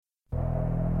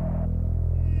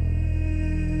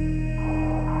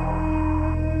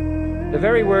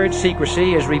very word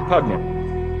secrecy is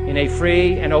repugnant in a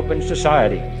free and open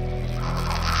society.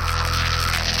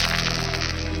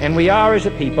 And we are, as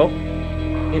a people,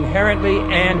 inherently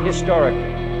and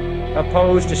historically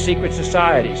opposed to secret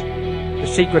societies, to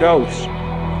secret oaths,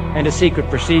 and to secret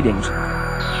proceedings.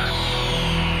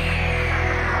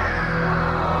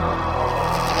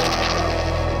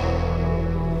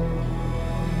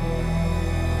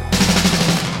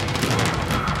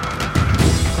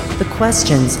 The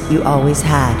questions you always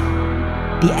had.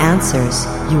 The answers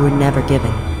you were never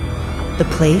given. The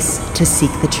place to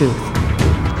seek the truth.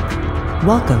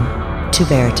 Welcome to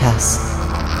Veritas.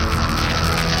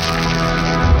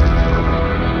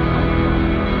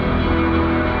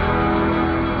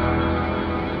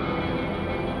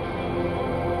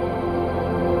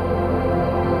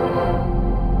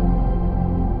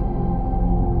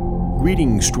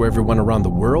 Greetings to everyone around the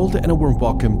world, and a warm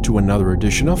welcome to another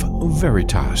edition of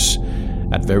Veritas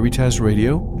at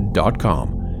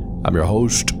veritasradio.com. I'm your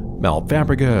host, Mel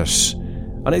Fabregas,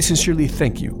 and I sincerely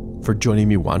thank you for joining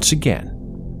me once again.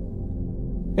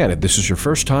 And if this is your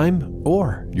first time,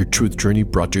 or your truth journey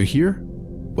brought you here,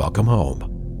 welcome home.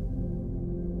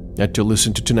 And to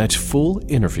listen to tonight's full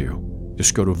interview,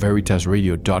 just go to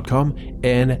veritasradio.com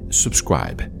and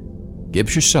subscribe.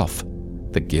 Give yourself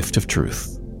the gift of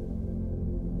truth.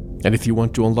 And if you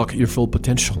want to unlock your full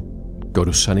potential, go to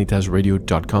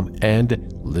sanitasradio.com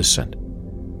and listen.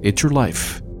 It's your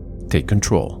life. Take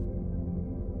control.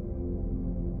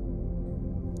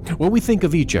 When we think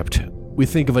of Egypt, we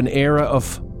think of an era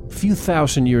of a few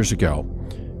thousand years ago.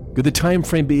 Could the time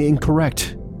frame be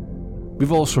incorrect?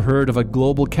 We've also heard of a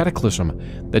global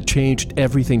cataclysm that changed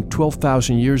everything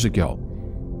 12,000 years ago.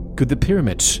 Could the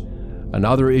pyramids and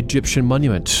other Egyptian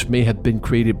monuments may have been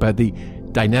created by the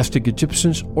dynastic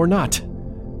Egyptians or not?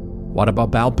 What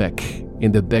about Baalbek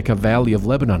in the Bekaa Valley of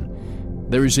Lebanon?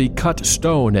 There is a cut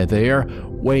stone there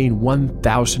weighing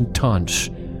 1,000 tons,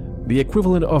 the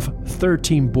equivalent of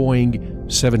 13 Boeing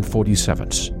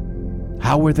 747s.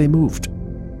 How were they moved?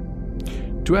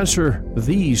 To answer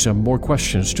these and more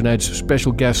questions, tonight's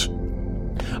special guests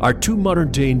are two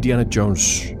modern-day Indiana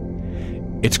Jones.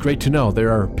 It's great to know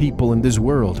there are people in this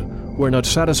world who are not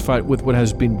satisfied with what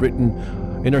has been written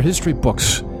in our history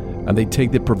books, and they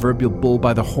take the proverbial bull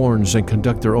by the horns and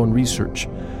conduct their own research.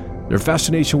 Their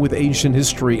fascination with ancient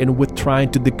history and with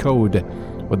trying to decode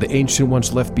what the ancient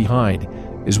ones left behind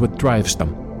is what drives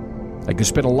them. I could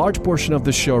spend a large portion of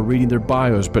the show reading their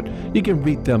bios, but you can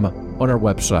read them on our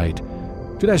website.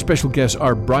 Tonight's special guests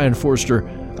are Brian Foerster,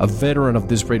 a veteran of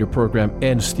this radio program,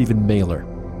 and Stephen Mehler.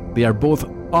 They are both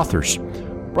authors.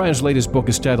 Brian's latest book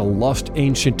is titled Lost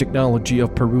Ancient Technology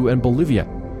of Peru and Bolivia.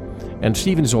 And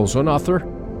Stephen is also an author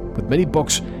with many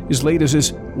books. His latest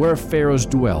is Where Pharaohs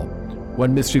Dwell,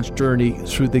 One Mystic's Journey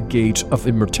Through the Gates of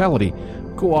Immortality,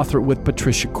 co-authored with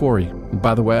Patricia Corey. And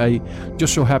by the way, I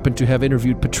just so happened to have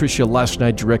interviewed Patricia last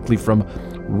night directly from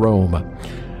Rome.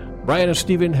 Brian and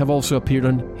Stephen have also appeared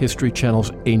on History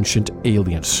Channel's Ancient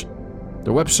Aliens.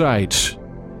 Their websites,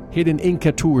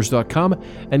 hiddenincatours.com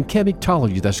and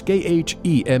Chemitology, that's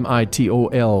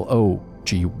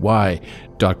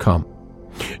Chemitology.com.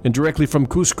 And directly from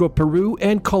Cusco, Peru,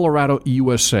 and Colorado,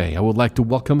 USA, I would like to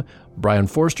welcome Brian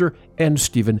Foerster and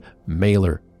Stephen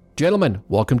Mehler. Gentlemen,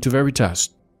 welcome to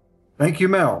Veritas. Thank you,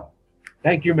 Mel.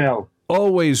 Thank you, Mel.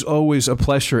 Always a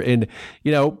pleasure. And,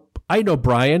 I know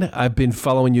Brian. I've been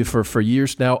following you for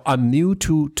years now. I'm new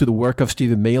to the work of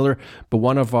Stephen Mehler, but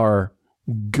one of our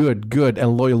good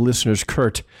and loyal listeners,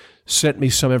 Kurt, sent me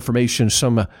some information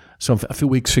a few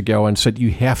weeks ago and said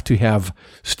you have to have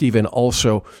Stephen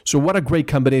also. So what a great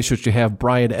combination to have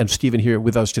Brian and Stephen here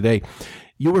with us today.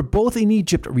 You were both in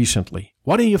Egypt recently.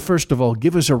 Why don't you first of all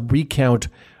give us a recount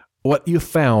what you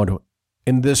found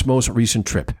in this most recent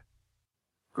trip?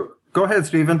 Go ahead,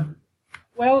 Stephen.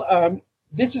 Well,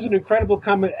 this is an incredible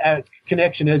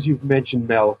connection, as you've mentioned,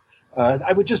 Mel.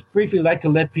 I would just briefly like to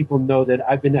let people know that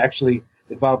I've been actually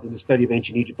involved in the study of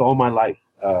ancient Egypt all my life.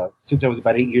 Since I was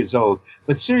about 8 years old,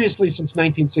 but seriously since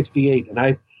 1968. And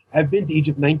I've been to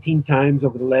Egypt 19 times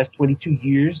over the last 22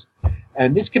 years.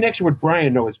 And this connection with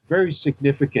Brian, though, is very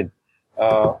significant.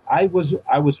 I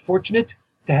was fortunate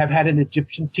to have had an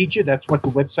Egyptian teacher. That's what the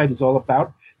website is all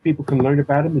about. People can learn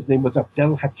about him. His name was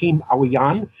Abdel Hakim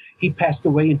Awayan. He passed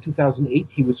away in 2008.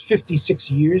 He was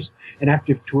 56 years, an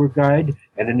active tour guide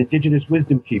and an indigenous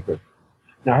wisdom keeper.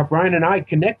 Now, how Brian and I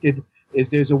connected is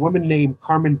there's a woman named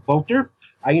Carmen Bolter.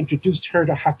 I introduced her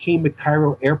to Hakim at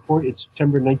Cairo Airport in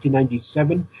September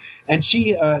 1997, and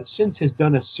she since has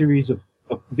done a series of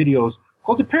videos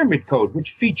called The Pyramid Code,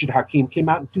 which featured Hakim, came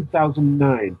out in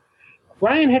 2009.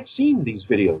 Brian had seen these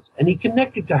videos, and he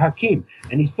connected to Hakim,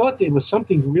 and he thought there was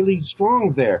something really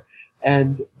strong there.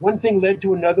 And one thing led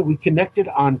to another. We connected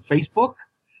on Facebook,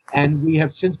 and we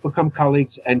have since become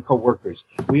colleagues and co-workers.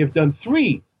 We have done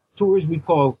 3 tours we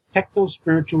call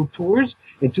techno-spiritual tours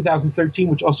in 2013,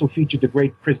 which also featured the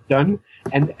great Chris Dunn,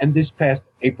 and this past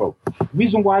April. The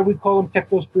reason why we call them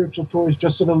techno-spiritual tours,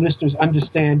 just so the listeners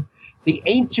understand, the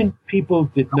ancient people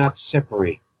did not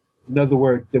separate. In other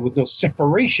words, there was no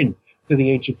separation to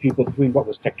the ancient people between what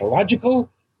was technological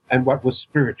and what was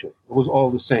spiritual. It was all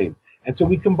the same. And so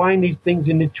we combine these things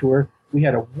in the tour. We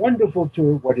had a wonderful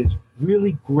tour. What is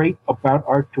really great about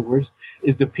our tours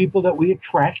is the people that we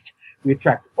attract. We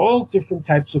attract all different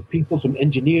types of people, from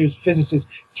engineers, physicists,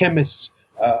 chemists,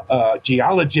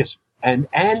 geologists, and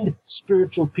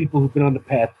spiritual people who've been on the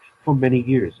path for many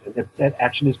years. And that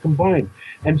action is combined.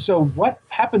 And so what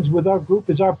happens with our group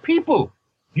is our people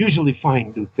usually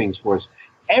find new things for us.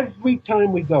 Every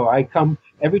time we go,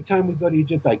 every time we go to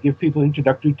Egypt, I give people an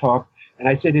introductory talk, and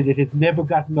I say that it has never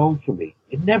gotten old for me.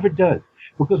 It never does,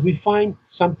 because we find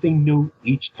something new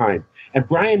each time. And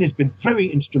Brian has been very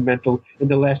instrumental in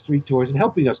the last 3 tours in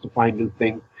helping us to find new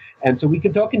things. And so we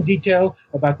can talk in detail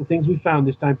about the things we found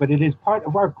this time, but it is part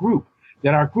of our group,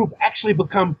 that our group actually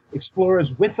become explorers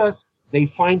with us.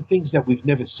 They find things that we've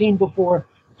never seen before.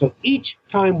 So each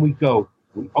time we go,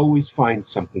 we always find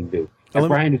something new. And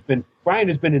Brian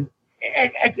has been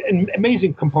an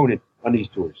amazing component on these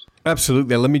tours.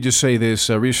 Absolutely. Let me just say this.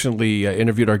 I recently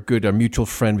interviewed our mutual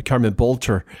friend, Carmen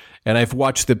Bolter, and I've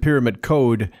watched the Pyramid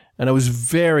Code, and I was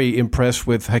very impressed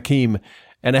with Hakim.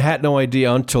 And I had no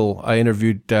idea until I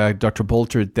interviewed Dr.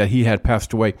 Bolter that he had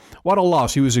passed away. What a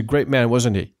loss. He was a great man,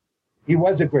 wasn't he? He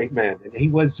was a great man. And he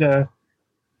was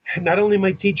not only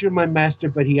my teacher, my master,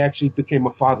 but he actually became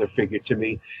a father figure to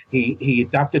me. He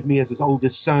adopted me as his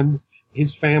oldest son. His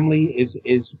family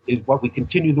is what we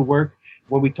continue to work.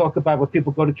 When we talk about what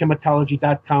people go to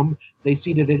chematology.com, they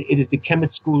see that it is the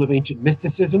Kemet School of Ancient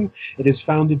Mysticism. It is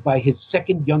founded by his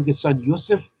second youngest son,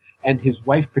 Yusuf, and his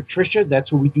wife, Patricia. That's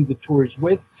who we do the tours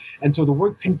with. And so the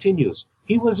work continues.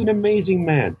 He was an amazing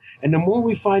man. And the more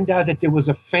we find out that there was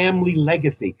a family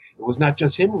legacy, it was not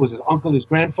just him, it was his uncle, his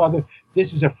grandfather.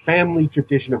 This is a family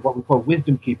tradition of what we call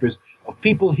wisdom keepers, of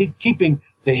people keeping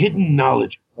the hidden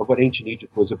knowledge of what ancient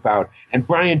Egypt was about. And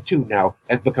Brian, too, now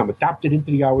has become adopted into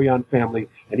the Arian family,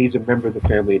 and he's a member of the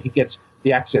family, and he gets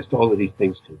the access to all of these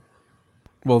things, too.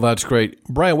 Well, that's great.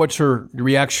 Brian, what's your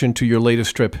reaction to your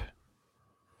latest trip?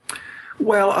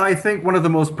 Well, I think one of the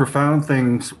most profound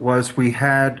things was we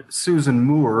had Susan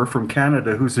Moore from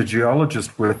Canada, who's a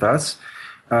geologist, with us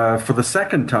for the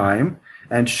second time,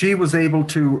 and she was able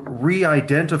to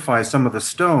re-identify some of the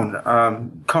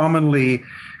stone. Commonly,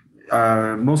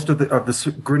 most of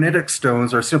the granitic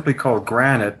stones are simply called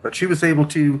granite, but she was able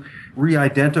to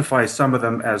re-identify some of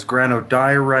them as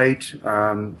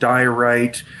granodiorite,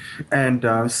 diorite, and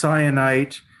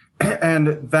syenite.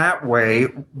 And that way,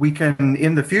 we can,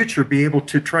 in the future, be able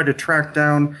to try to track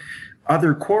down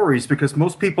other quarries, because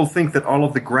most people think that all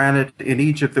of the granite in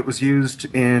Egypt that was used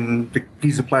in the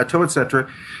Giza Plateau, etc.,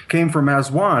 came from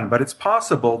Aswan. But it's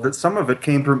possible that some of it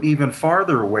came from even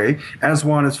farther away.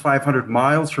 Aswan is 500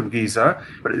 miles from Giza,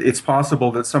 but it's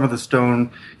possible that some of the stone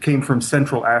came from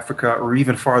Central Africa or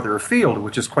even farther afield,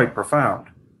 which is quite profound.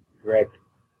 Correct.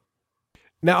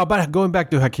 Now, about going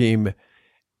back to Hakim,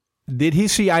 did he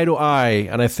see eye to eye,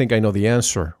 and I think I know the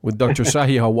answer, with Dr.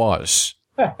 Zahi Hawass?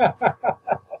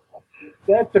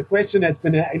 That's a question that's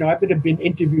been, I've been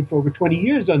interviewed for over 20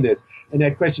 years on this, and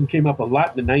that question came up a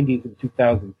lot in the 90s and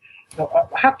 2000s. Now,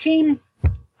 Hakim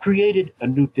created a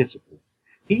new discipline.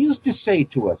 He used to say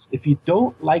to us, if you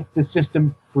don't like the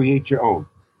system, create your own.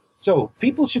 So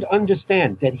people should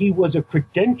understand that he was a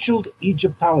credentialed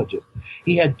Egyptologist.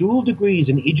 He had dual degrees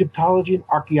in Egyptology and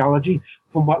archaeology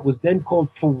from what was then called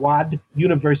Fuad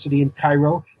University in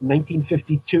Cairo in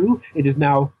 1952. It is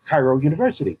now Cairo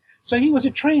University. So he was a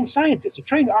trained scientist, a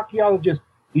trained archaeologist,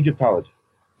 Egyptologist.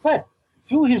 But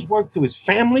through his work, through his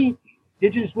family,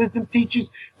 indigenous wisdom teachers,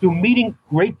 through meeting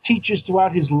great teachers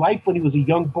throughout his life when he was a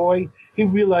young boy, he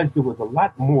realized there was a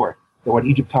lot more than what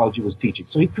Egyptology was teaching.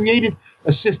 So he created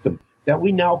a system that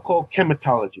we now call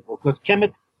chematology, because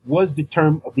chemet was the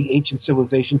term of the ancient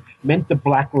civilization, meant the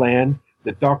black land,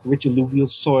 the dark, rich alluvial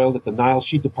soil that the Nile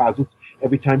she deposits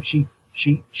every time she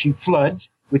floods,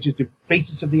 which is the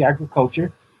basis of the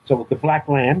agriculture. So the black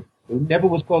land, it never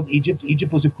was called Egypt.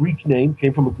 Egypt was a Greek name,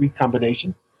 came from a Greek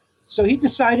combination. So he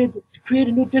decided to create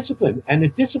a new discipline. And the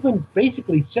discipline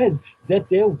basically says that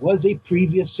there was a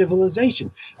previous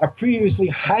civilization, a previously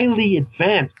highly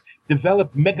advanced,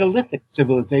 developed megalithic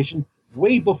civilization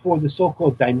way before the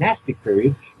so-called dynastic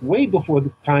period, way before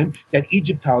the time that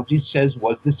Egyptology says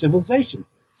was the civilization.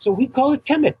 So we call it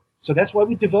Kemet. So that's why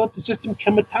we developed the system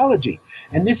chematology.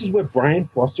 And this is where Brian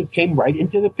Foerster came right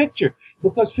into the picture.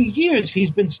 Because for years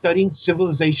he's been studying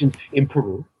civilizations in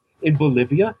Peru, in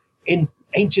Bolivia, in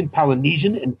ancient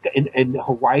Polynesian, in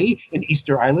Hawaii, in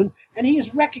Easter Island, and he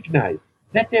has recognized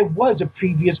that there was a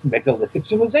previous megalithic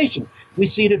civilization. We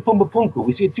see it at Pumapunku,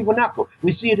 we see it at Tiwanaku,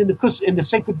 we see it in the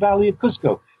Sacred Valley of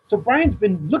Cusco. So Brian's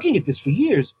been looking at this for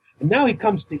years, and now he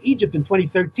comes to Egypt in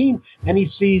 2013, and he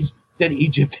sees that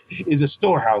Egypt is a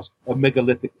storehouse of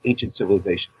megalithic ancient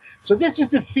civilization. So this is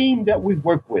the theme that we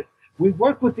work with. We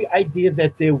work with the idea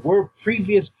that there were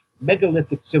previous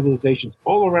megalithic civilizations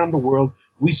all around the world.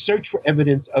 We search for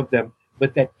evidence of them,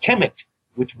 but that Kemet,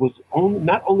 which was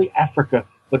not only Africa,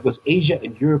 but was Asia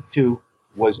and Europe too,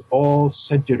 was all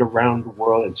centered around the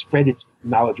world and spread its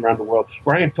knowledge around the world.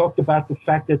 Brian talked about the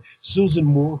fact that Susan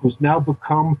Moore, who's now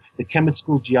become the Kemet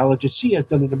School geologist, she has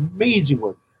done an amazing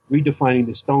work redefining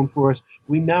the stone for us.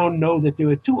 We now know that there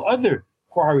are two other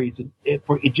quarries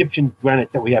for Egyptian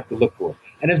granite that we have to look for.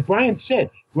 And as Brian said,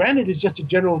 granite is just a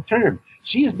general term.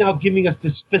 She is now giving us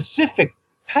the specific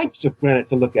types of granite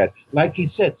to look at. Like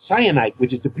he said, syenite,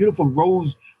 which is the beautiful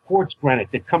rose quartz granite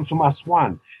that comes from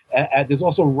Aswan. There's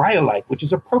also rhyolite, which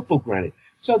is a purple granite.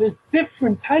 So there's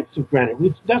different types of granite.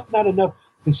 It's just not enough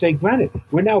to say granite.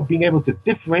 We're now being able to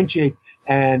differentiate,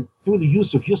 and through the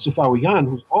use of Yusuf Awiyan,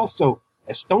 who's also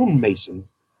a stonemason,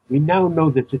 we now know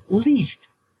that at least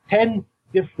 10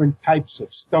 different types of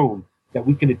stone that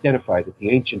we can identify that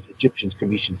the ancient Egyptians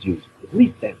Commissions used. At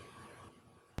least 10.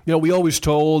 You know, we always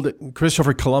told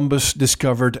Christopher Columbus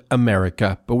discovered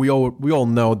America, but we all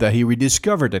know that he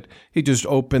rediscovered it. He just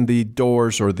opened the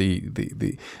doors or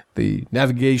the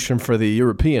navigation for the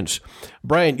Europeans.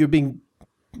 Brian, you've been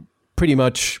pretty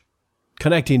much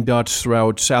connecting dots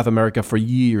throughout South America for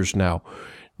years now.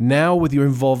 Now, with your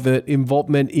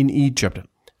involvement in Egypt,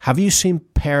 have you seen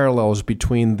parallels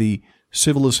between the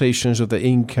civilizations of the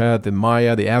Inca, the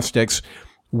Maya, the Aztecs,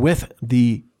 with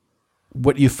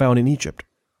what you found in Egypt?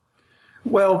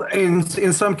 Well,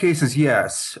 in some cases,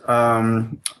 yes.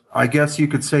 I guess you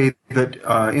could say that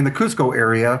in the Cusco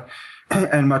area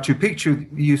and Machu Picchu,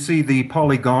 you see the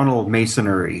polygonal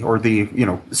masonry, or the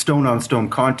stone-on-stone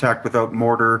contact without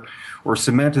mortar or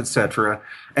cement, etc.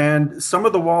 And some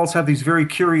of the walls have these very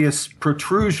curious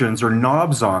protrusions or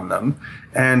knobs on them,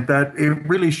 and that it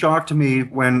really shocked me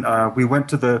when we went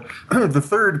to the the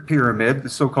third pyramid, the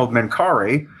so-called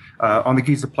Menkaure, on the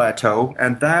Giza Plateau,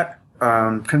 and that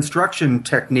construction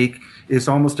technique is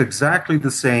almost exactly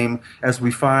the same as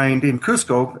we find in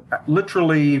Cusco,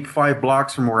 literally 5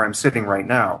 blocks from where I'm sitting right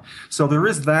now. So there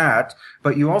is that,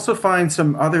 but you also find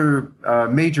some other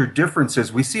major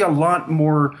differences. We see a lot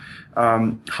more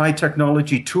high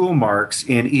technology tool marks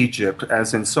in Egypt,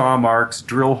 as in saw marks,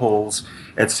 drill holes,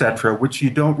 etc., which you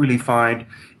don't really find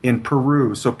in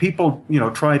Peru. So people,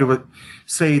 try to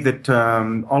say that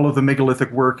all of the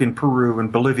megalithic work in Peru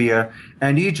and Bolivia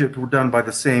and Egypt were done by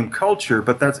the same culture,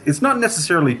 but it's not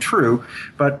necessarily true.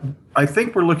 But I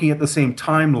think we're looking at the same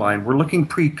timeline. We're looking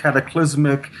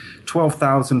pre-cataclysmic,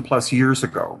 12,000 plus years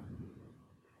ago.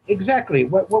 Exactly.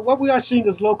 What we are seeing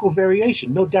is local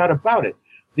variation, no doubt about it.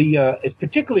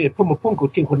 Particularly at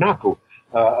Pumapunku, Tiwanaku,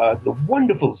 the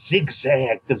wonderful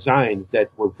zigzag designs that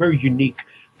were very unique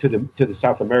to the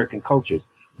South American cultures.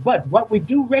 But what we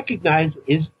do recognize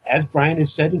is, as Brian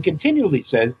has said and continually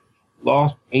says,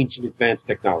 lost ancient advanced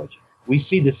technology. We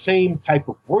see the same type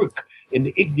of work in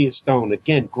the igneous stone.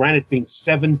 Again, granite being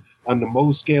 7 on the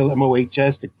Mohs scale,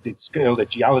 MOHS, the scale that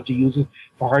geology uses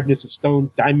for hardness of stone.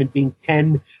 Diamond being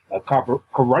 10,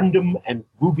 corundum and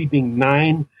ruby being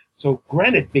 9. So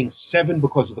granite being 7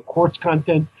 because of the quartz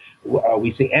content.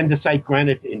 We see andesite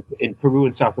granite in Peru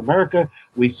and South America.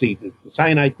 We see the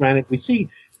cyanide granite. We see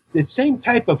the same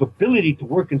type of ability to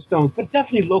work in stones, but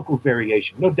definitely local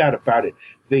variation, no doubt about it.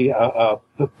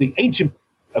 The ancient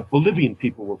Bolivian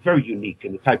people were very unique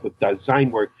in the type of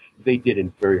design work they did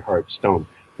in very hard stone.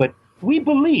 But we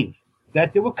believe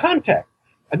that there were contacts.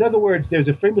 In other words, there's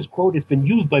a famous quote. It's been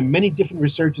used by many different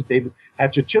researchers. David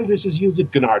Hatcher Childress has used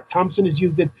it. Gunnar Thompson has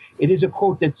used it. It is a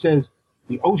quote that says,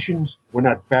 "The oceans were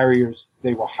not barriers,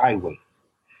 they were highways."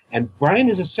 And Brian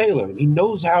is a sailor, and he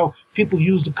knows how people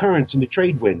use the currents and the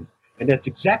trade winds. And that's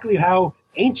exactly how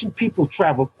ancient people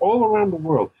traveled all around the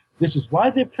world. This is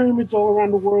why there are pyramids all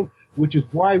around the world, which is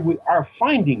why we are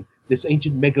finding this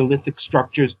ancient megalithic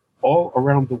structures all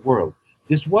around the world.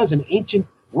 This was an ancient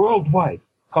worldwide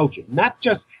culture, not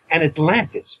just an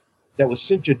Atlantis that was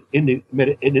centered in the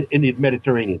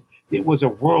Mediterranean. It was a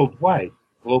worldwide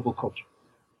global culture.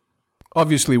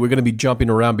 Obviously, we're going to be jumping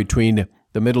around between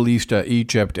the Middle East,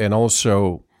 Egypt, and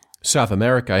also South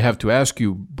America. I have to ask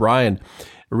you, Brian,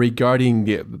 regarding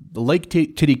Lake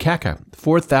Titicaca,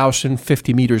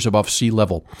 4,050 meters above sea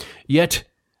level. Yet,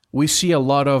 we see a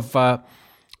lot of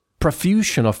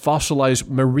profusion of fossilized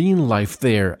marine life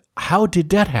there. How did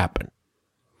that happen?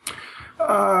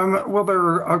 Well,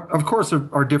 there, of course,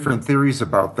 are different theories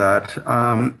about that.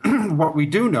 What we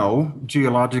do know,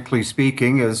 geologically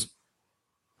speaking, is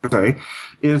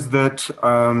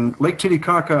that Lake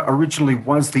Titicaca originally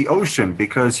was the ocean,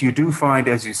 because you do find,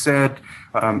 as you said,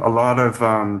 a lot of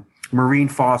marine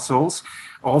fossils.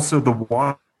 Also, the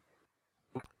water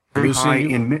very high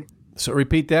in. So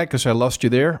repeat that, because I lost you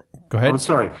there. Go ahead. Oh,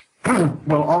 sorry.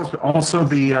 Well, also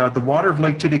the water of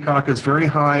Lake Titicaca is very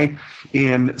high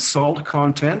in salt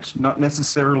content, not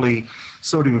necessarily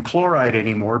sodium chloride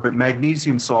anymore, but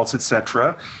magnesium salts,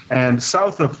 etc. And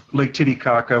south of Lake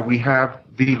Titicaca, we have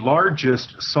the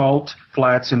largest salt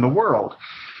flats in the world.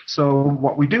 So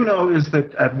what we do know is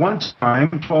that at one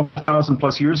time, 12,000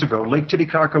 plus years ago, Lake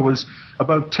Titicaca was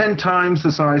about 10 times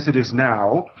the size it is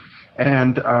now.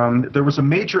 And there was a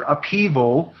major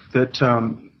upheaval that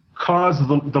caused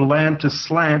the land to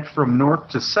slant from north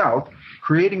to south,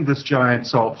 creating this giant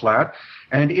salt flat.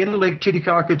 And in Lake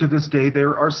Titicaca to this day,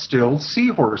 there are still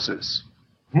seahorses.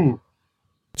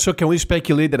 So can we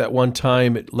speculate that at one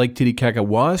time Lake Titicaca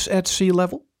was at sea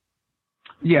level?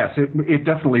 Yes, it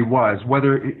definitely was.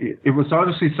 Whether it was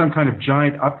obviously some kind of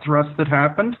giant upthrust that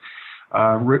happened,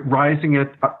 rising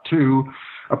it up to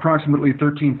approximately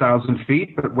 13,000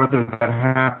 feet, but whether that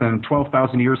happened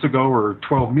 12,000 years ago or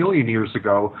 12 million years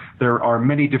ago, there are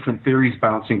many different theories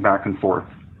bouncing back and forth.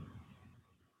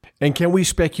 And can we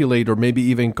speculate or maybe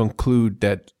even conclude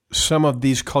that some of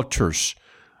these cultures,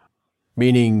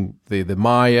 meaning the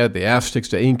Maya, the Aztecs,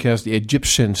 the Incas, the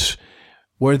Egyptians,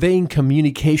 were they in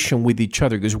communication with each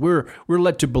other? Because we're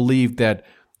led to believe that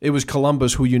it was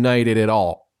Columbus who united it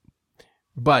all.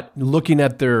 But looking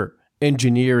at their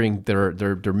engineering,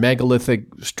 their megalithic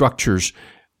structures,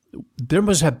 there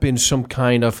must have been some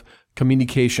kind of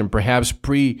communication, perhaps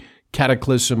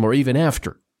pre-cataclysm or even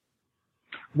after.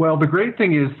 Well, the great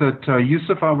thing is that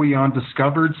Yusuf Awiyan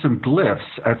discovered some glyphs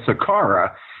at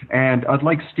Saqqara, and I'd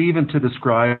like Stephen to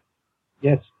describe.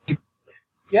 Yes,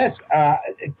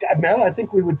 Mel, I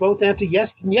think we would both answer yes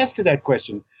and yes to that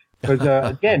question.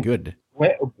 Because, again, good.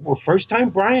 First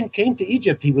time Brian came to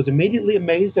Egypt, he was immediately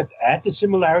amazed at the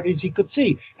similarities he could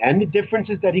see and the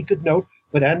differences that he could note,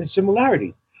 but and the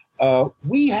similarities.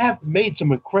 We have made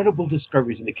some incredible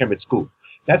discoveries in the Kemet School.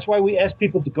 That's why we ask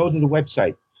people to go to the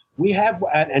website. We have,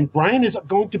 and Brian is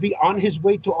going to be on his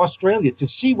way to Australia to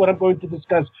see what I'm going to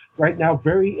discuss right now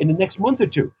in the next month or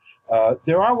two.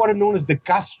 There are what are known as the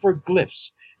Gosford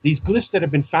glyphs. These glyphs that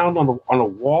have been found on a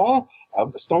wall, a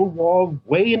stone wall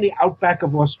way in the outback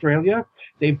of Australia.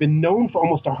 They've been known for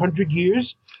almost 100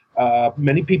 years.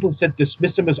 Many people said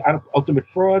dismiss them as ultimate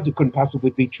frauds. It couldn't possibly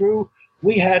be true.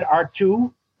 We had our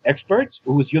two experts,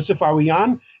 who was Yusuf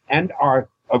Awiyan and our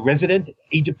resident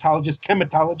Egyptologist,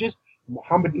 chematologist,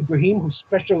 Muhammad Ibrahim, who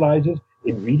specializes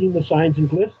in reading the signs and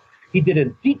glyphs. He did a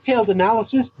detailed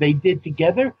analysis they did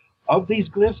together of these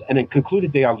glyphs and then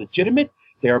concluded they are legitimate.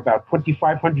 They're about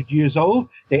 2,500 years old.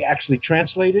 They actually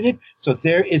translated it. So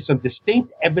there is some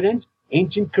distinct evidence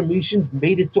ancient Cometians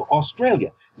made it to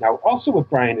Australia. Now, also what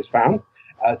Brian has found,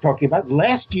 talking about,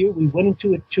 last year we went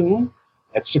into a tomb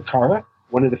at Saqqara,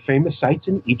 one of the famous sites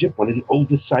in Egypt, one of the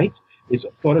oldest sites, is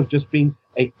thought of just being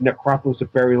a necropolis, a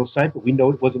burial site, but we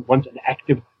know it wasn't once an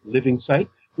active living site.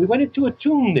 We went into a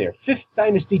tomb there, 5th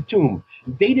Dynasty tomb,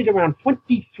 dated around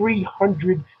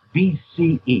 2300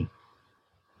 BCE.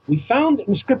 We found an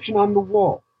inscription on the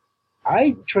wall.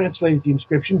 I translated the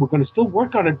inscription. We're going to still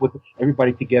work on it with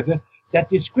everybody together. That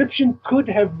the inscription could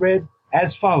have read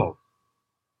as follows,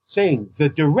 saying, the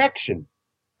direction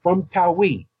from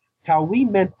Tawi. Tawi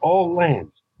meant all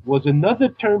lands, was another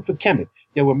term for Kemet.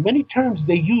 There were many terms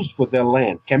they used for their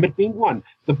land, Kemet being one,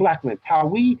 the black land.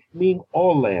 Tawi meaning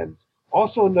all lands,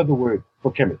 also another word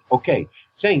for Kemet. Okay,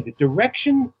 saying the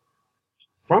direction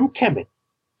from Kemet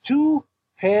to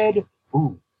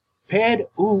Pad-U.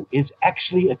 Pad-U is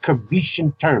actually a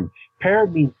Cometian term. Per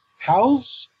means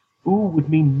house, U would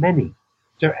mean many.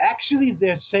 So actually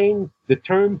they're saying the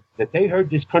term that they heard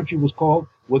this country was called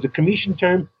was a Cometian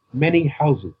term, many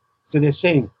houses. So they're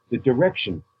saying the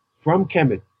direction from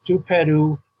Kemet to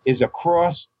Pad-U is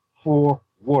across 4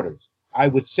 waters. I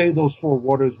would say those 4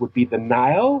 waters would be the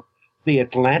Nile, the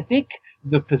Atlantic,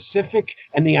 the Pacific,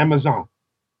 and the Amazon.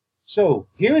 So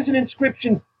here is an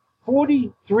inscription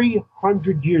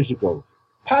 4,300 years ago,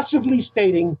 possibly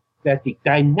stating that the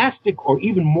dynastic or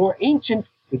even more ancient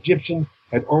Egyptians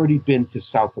had already been to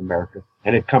South America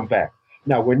and had come back.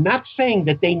 Now, we're not saying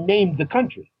that they named the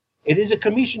country. It is a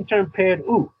Commission term,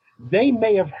 Peru. They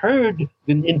may have heard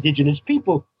the indigenous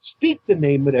people speak the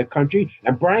name of their country,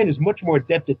 and Brian is much more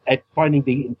adept at finding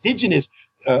the indigenous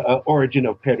origin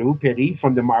of Peru, Peri,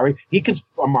 from the Mari. He can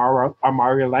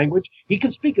Amara language. He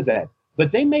can speak of that.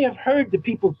 But they may have heard the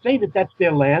people say that that's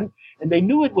their land, and they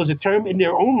knew it was a term in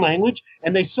their own language,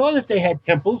 and they saw that they had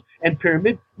temples and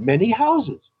pyramids, many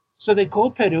houses. So they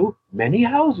called Peru many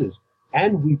houses,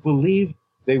 and we believe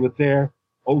they were there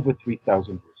over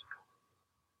 3,000 years.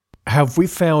 Have we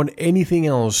found anything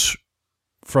else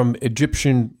from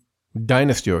Egyptian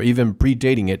dynasty or even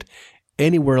predating it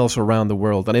anywhere else around the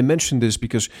world? And I mention this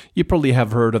because you probably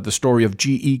have heard of the story of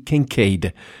G.E.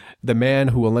 Kincaid, the man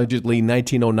who allegedly in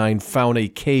 1909 found a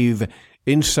cave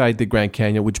inside the Grand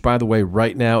Canyon, which, by the way,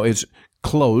 right now is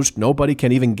closed. Nobody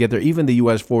can even get there, even the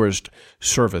U.S. Forest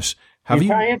Service.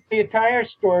 The entire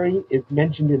story is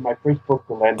mentioned in my first book,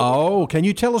 The Land. Oh, can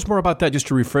you tell us more about that just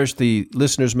to refresh the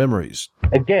listeners' memories?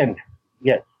 Again,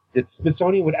 yes, the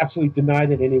Smithsonian would absolutely deny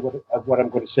that any of what I'm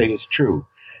going to say is true.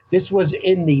 This was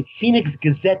in the Phoenix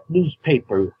Gazette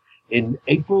newspaper in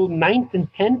April 9th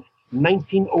and 10th,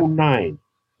 1909,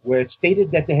 where it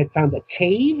stated that they had found a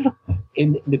cave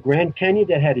in the Grand Canyon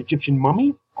that had Egyptian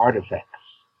mummy artifacts.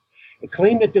 It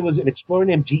claimed that there was an explorer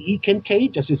named G.E.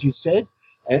 Kincaid, just as you said.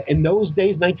 In those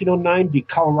days, 1909, the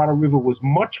Colorado River was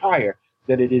much higher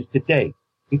than it is today.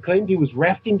 He claimed he was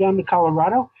rafting down the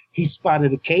Colorado. He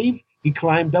spotted a cave. He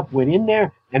climbed up, went in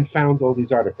there, and found all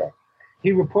these artifacts.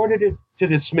 He reported it to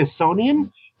the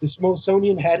Smithsonian. The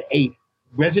Smithsonian had a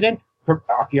resident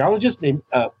archaeologist named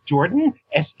Jordan,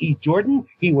 S.E. Jordan.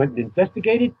 He went and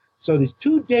investigated. So there's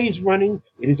 2 days running.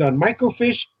 It is on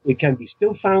microfiche. It can be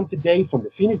still found today from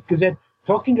the Phoenix Gazette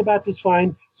talking about this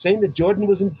find, saying that Jordan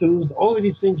was enthused. All of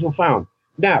these things were found.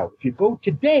 Now, if you go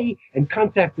today and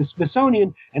contact the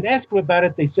Smithsonian and ask them about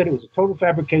it, they said it was a total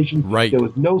fabrication. Right. There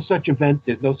was no such event.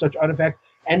 There's no such artifact.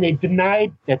 And they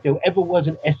denied that there ever was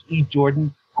an S.E.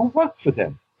 Jordan who worked for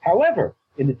them. However,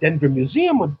 in the Denver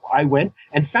Museum, I went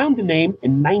and found the name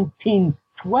in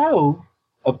 1912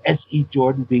 of S.E.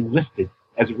 Jordan being listed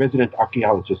as a resident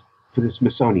archaeologist for the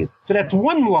Smithsonian. So that's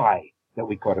one lie that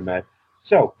we caught him at.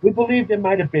 So we believe there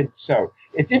might have been so.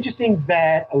 It's interesting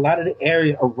that a lot of the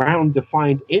area around the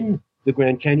find in the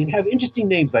Grand Canyon have interesting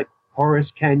names like Horus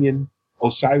Canyon,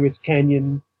 Osiris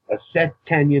Canyon, Set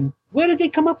Canyon. Where did they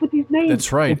come up with these names?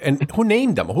 That's right. And who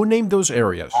named them? Who named those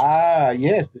areas?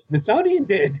 Yes, the Smithsonian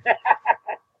did.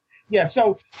 Yeah,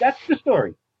 so that's the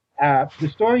story. The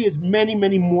story is many,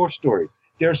 many more stories.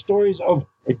 There are stories of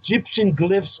Egyptian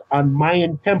glyphs on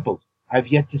Mayan temples. I've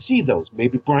yet to see those.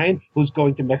 Maybe Brian, who's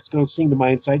going to Mexico and seeing the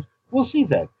Mayan sites, will see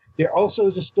that. There also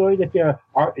is a story that there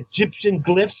are Egyptian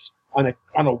glyphs on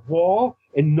a wall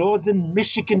in northern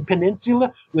Michigan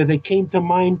Peninsula where they came to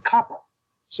mine copper.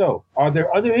 So, are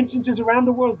there other instances around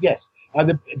the world? Yes.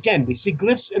 Again, we see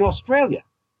glyphs in Australia.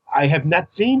 I have not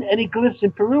seen any glyphs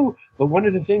in Peru, but one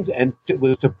of the things, and it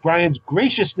was to Brian's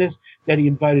graciousness that he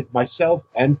invited myself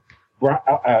and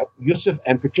Yusuf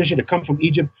and Patricia to come from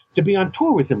Egypt to be on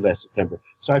tour with him last September.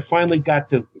 So I finally got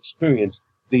to experience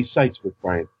these sites with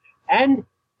Brian. And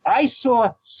I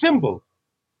saw symbols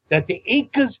that the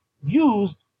Incas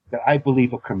used that I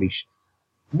believe are Commission.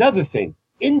 Another thing,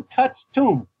 in Tut's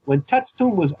tomb, when Tut's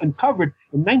tomb was uncovered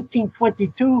in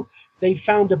 1922, they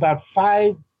found about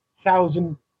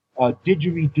 5,000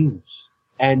 didgeridoos.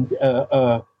 And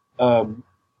the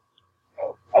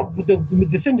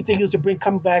thing that they used to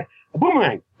come back, a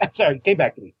boomerang. Sorry, it came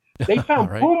back to me. They found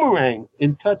right. Boomerangs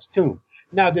in Tut's tomb.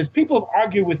 Now, there's people who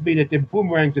argue with me that there are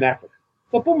boomerangs in Africa.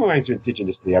 But boomerangs are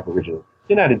indigenous to the Aboriginals.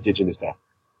 They're not indigenous to Africa.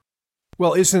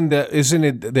 Well, isn't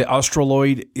it the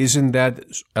Australoid? Isn't that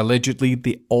allegedly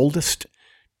the oldest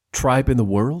tribe in the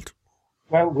world?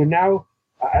 Well, we're now,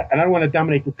 and I don't want to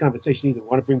dominate this conversation either. I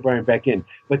want to bring Brian back in.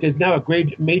 But there's now a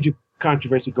great major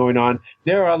controversy going on.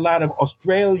 There are a lot of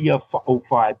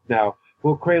Australiophiles now who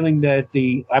are claiming that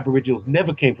the Aboriginals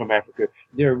never came from Africa.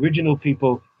 They're original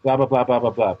people, blah, blah, blah, blah,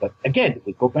 blah, blah. But again,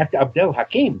 we go back to Abdel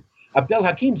Hakim. Abdel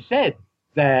Hakim said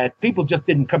that people just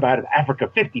didn't come out of Africa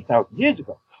 50,000 years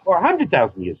ago or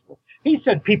 100,000 years ago. He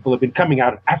said people have been coming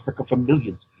out of Africa for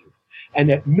millions of years, and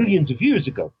that millions of years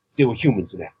ago, there were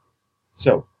humans in Africa.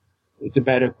 So it's a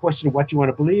matter of question of what you want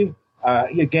to believe.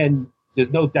 Again,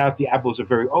 there's no doubt the Abos are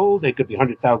very old. They could be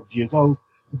 100,000 years old,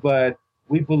 but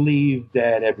we believe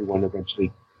that everyone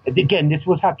eventually, and again, this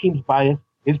was Hakim's bias,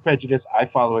 his prejudice. I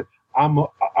follow it. I'm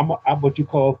what you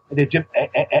call an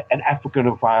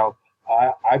Africanophile.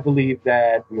 I believe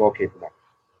that we all came from Africa.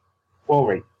 All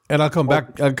right. And I'll come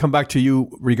back to you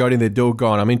regarding the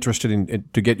Dogon. I'm interested in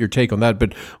to get your take on that.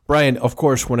 But Brian, of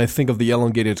course, when I think of the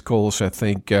elongated skulls, I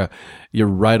think you're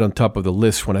right on top of the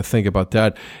list when I think about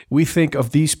that. We think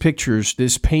of these pictures,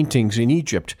 these paintings in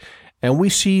Egypt, and we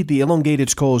see the elongated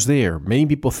skulls there. Many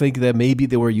people think that maybe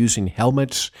they were using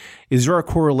helmets. Is there a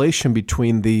correlation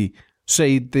between the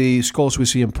skulls we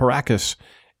see in Paracas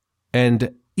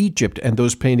and Egypt and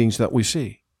those paintings that we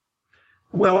see?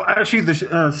 Well, actually,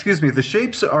 the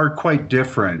shapes are quite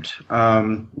different.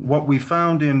 What we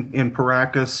found in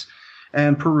Paracas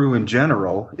and Peru in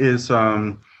general is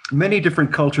many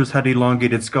different cultures had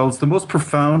elongated skulls. The most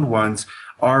profound ones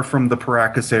are from the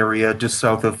Paracas area, just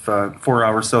south of 4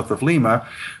 hours south of Lima.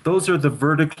 Those are the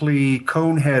vertically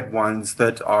cone head ones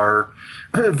that are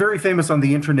very famous on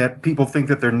the internet. People think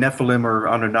that they're Nephilim or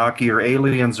Anunnaki or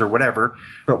aliens or whatever,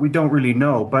 but we don't really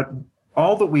know. But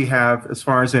all that we have, as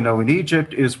far as I know, in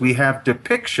Egypt is we have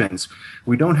depictions.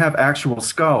 We don't have actual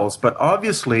skulls. But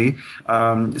obviously,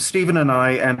 Stephen and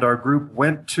I and our group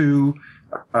went to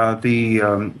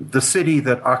the city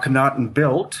that Akhenaten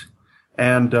built,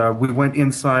 and we went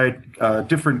inside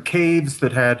different caves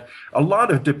that had a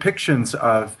lot of depictions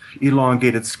of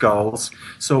elongated skulls.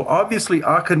 So obviously,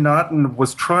 Akhenaten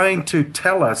was trying to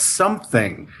tell us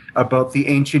something about the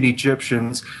ancient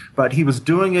Egyptians, but he was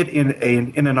doing it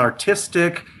in an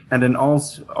artistic and an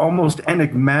almost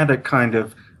enigmatic kind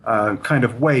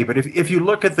of way. But if you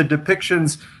look at the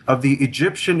depictions of the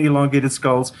Egyptian elongated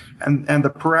skulls and the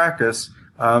Paracas,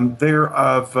 they're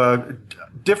of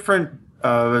different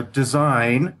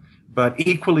design, but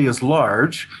equally as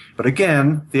large. But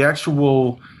again, the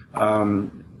actual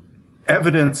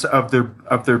evidence of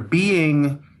there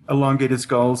being elongated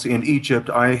skulls in Egypt,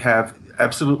 I have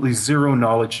absolutely zero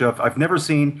knowledge of. I've never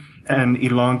seen an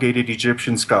elongated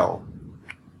Egyptian skull.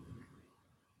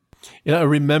 I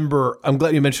remember, I'm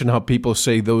glad you mentioned how people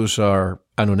say those are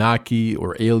Anunnaki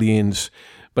or aliens,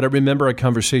 but I remember a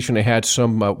conversation I had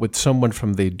with someone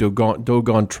from the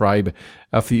Dogon tribe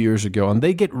a few years ago, and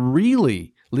they get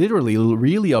literally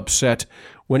really upset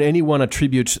when anyone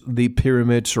attributes the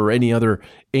pyramids or any other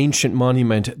ancient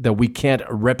monument that we can't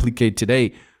replicate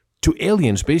today to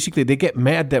aliens. Basically, they get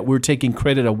mad that we're taking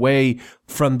credit away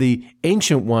from the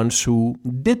ancient ones who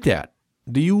did that.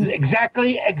 Do you?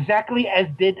 Exactly as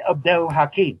did Abdel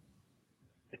Hakim.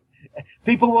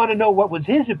 People want to know what was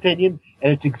his opinion,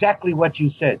 and it's exactly what you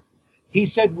said.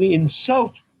 He said we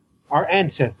insult our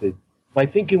ancestors by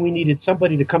thinking we needed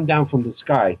somebody to come down from the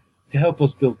sky to help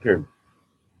us build pyramids.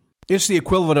 It's the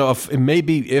equivalent of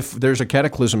maybe if there's a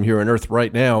cataclysm here on Earth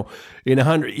right now, in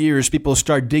 100 years, people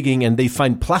start digging and they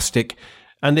find plastic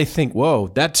and they think, whoa,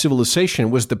 that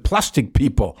civilization was the plastic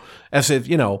people. As if,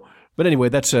 but anyway,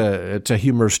 it's a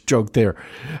humorous joke there.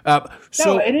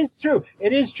 No, it is true.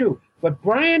 It is true. But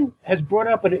Brian has brought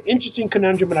up an interesting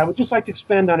conundrum, and I would just like to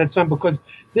expand on it some because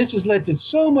this has led to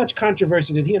so much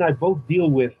controversy that he and I both deal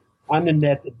with on the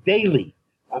net daily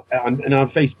and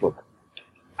on Facebook.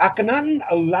 Akhenaten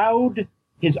allowed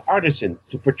his artisans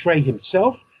to portray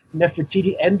himself,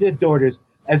 Nefertiti, and their daughters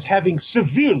as having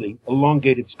severely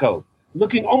elongated skulls,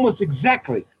 looking almost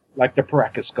exactly like the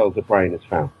Paracas skulls that Brian has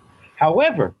found.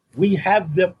 However, we have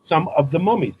some of the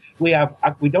mummies. We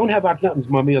don't have Akhenaten's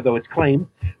mummy, although it's claimed.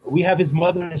 We have his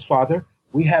mother and his father.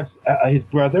 We have his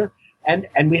brother, and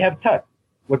we have Tut.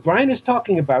 What Brian is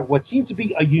talking about, what seems to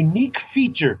be a unique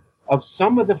feature of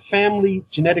some of the family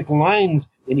genetic lines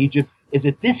in Egypt, is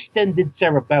a distended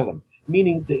cerebellum,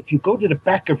 meaning that if you go to the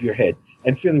back of your head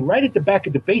and feeling right at the back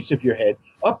of the base of your head,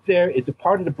 up there is a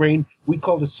part of the brain we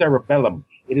call the cerebellum.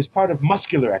 It is part of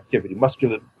muscular activity,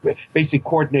 muscular basic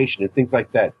coordination and things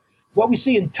like that. What we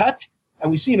see in Tut,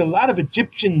 and we see in a lot of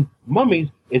Egyptian mummies,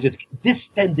 is a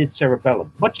distended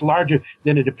cerebellum, much larger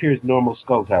than it appears normal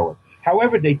skulls are.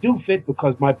 However, they do fit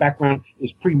because my background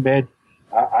is pre-med.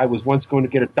 I was once going to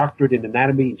get a doctorate in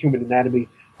anatomy, human anatomy.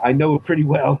 I know it pretty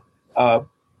well.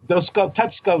 Tut's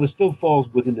skull still falls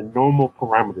within the normal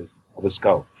parameters of a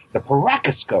skull. The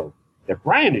Paracas skull that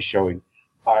Brian is showing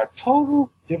are a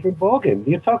total different ballgame.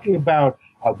 You're talking about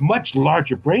a much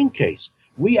larger brain case.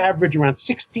 We average around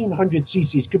 1,600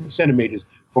 cc's, cubic centimeters,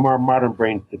 from our modern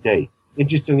brains today.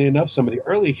 Interestingly enough, some of the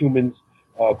early humans,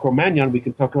 Cro-Magnon, we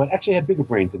can talk about, actually had bigger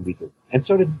brains than we do. And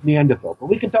so did Neanderthal. But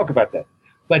we can talk about that.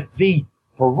 But the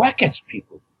Paracas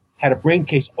people had a brain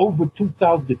case over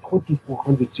 2,000 to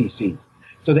 2,400 cc's.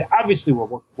 So they obviously were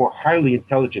more highly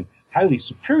intelligent, highly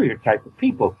superior type of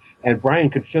people. And Brian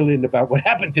could fill in about what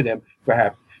happened to them,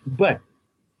 perhaps. But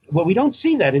we don't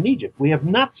see that in Egypt. We have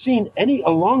not seen any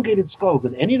elongated skulls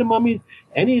in any of the mummies,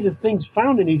 any of the things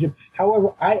found in Egypt.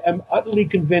 However, I am utterly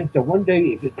convinced that one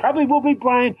day, it probably will be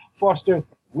Brian Foerster,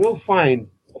 will find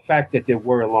a fact that there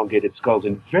were elongated skulls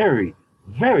in very,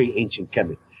 very ancient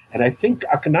Kemet. And I think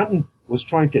Akhenaten was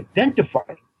trying to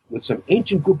identify with some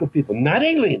ancient group of people, not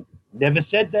aliens. Never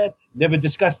said that, never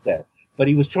discussed that. But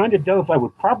he was trying to identify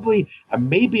with probably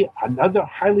maybe another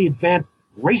highly advanced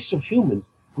race of humans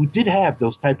who did have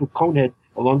those type of cone-head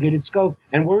elongated skulls,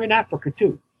 and we're in Africa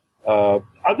too.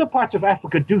 Other parts of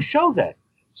Africa do show that.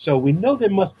 So we know there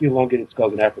must be elongated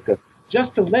skulls in Africa.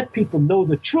 Just to let people know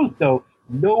the truth, though,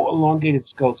 no elongated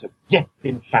skulls have yet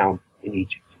been found in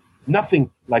Egypt.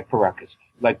 Nothing like Paracas,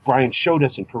 like Brian showed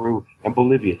us in Peru and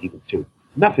Bolivia even too.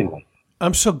 Nothing like that.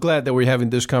 I'm so glad that we're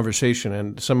having this conversation,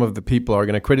 and some of the people are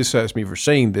going to criticize me for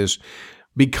saying this,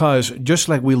 because just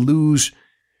like we lose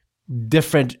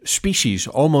different species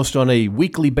almost on a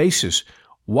weekly basis,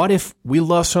 what if we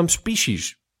lost some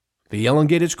species? The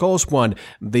elongated skulls one,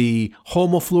 the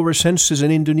Homo fluorescensis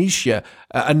in Indonesia,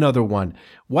 another one.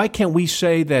 Why can't we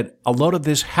say that a lot of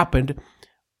this happened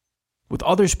with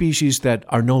other species that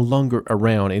are no longer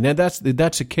around? And that's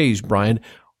the case, Brian.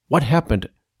 What happened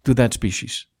to that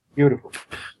species? Beautiful.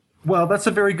 Well, that's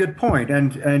a very good point.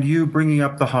 And you bringing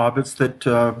up the hobbits that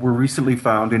were recently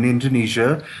found in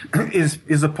Indonesia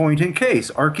is a point in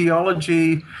case.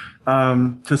 Archaeology,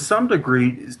 to some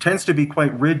degree, tends to be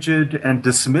quite rigid and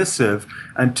dismissive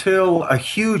until a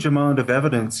huge amount of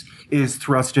evidence is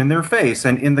thrust in their face.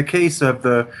 And in the case of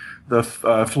the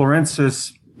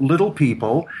Florensis little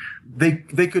people,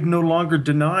 they could no longer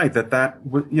deny that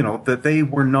they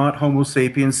were not Homo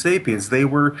sapiens sapiens. They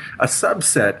were a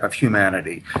subset of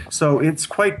humanity. So it's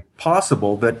quite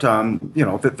possible that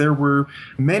that there were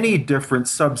many different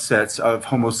subsets of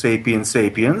Homo sapiens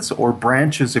sapiens, or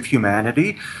branches of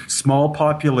humanity, small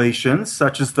populations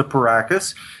such as the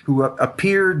Paracas, who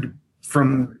appeared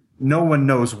from no one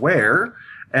knows where.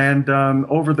 And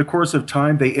over the course of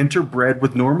time, they interbred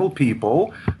with normal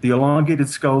people. The elongated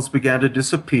skulls began to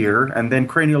disappear, and then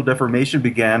cranial deformation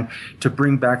began to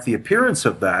bring back the appearance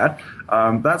of that.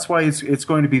 That's why it's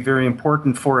going to be very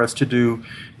important for us to do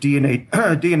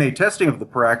DNA testing of the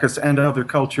Paracas and other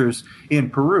cultures in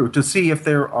Peru to see if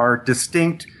there are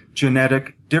distinct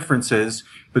genetic differences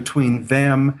between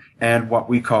them and what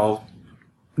we call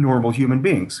normal human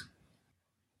beings.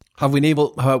 Have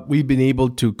we been able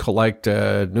to collect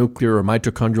nuclear or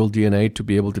mitochondrial DNA to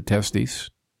be able to test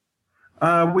these?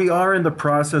 We are in the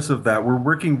process of that. We're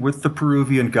working with the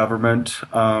Peruvian government.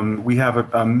 We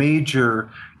have a major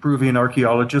Peruvian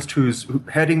archaeologist who's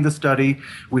heading the study.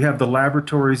 We have the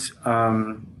laboratories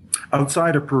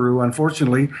outside of Peru,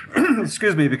 unfortunately,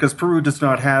 excuse me, because Peru does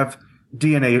not have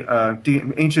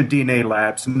ancient DNA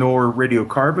labs nor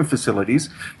radiocarbon facilities,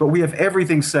 but we have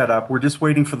everything set up. We're just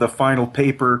waiting for the final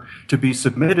paper to be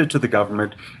submitted to the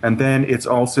government, and then it's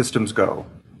all systems go.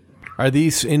 Are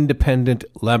these independent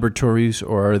laboratories,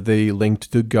 or are they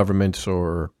linked to governments,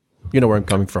 or you know where I'm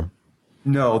coming from?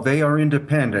 No, they are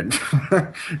independent,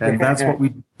 and that's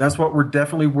what we're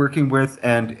definitely working with.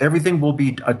 And everything will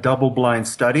be a double-blind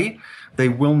study. They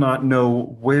will not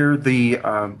know where the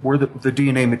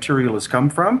DNA material has come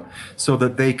from, so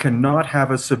that they cannot have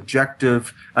a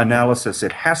subjective analysis.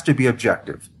 It has to be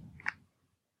objective.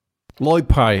 Lloyd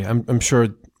Pye, I'm sure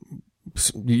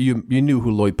you knew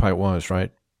who Lloyd Pye was,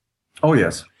 right? Oh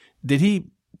yes. Did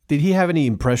he have any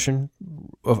impression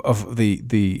of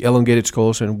the elongated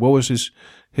skulls, and what was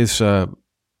his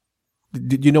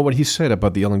did you know what he said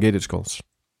about the elongated skulls?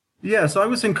 Yes, I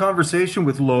was in conversation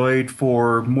with Lloyd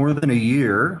for more than a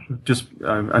year, just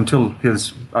until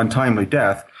his untimely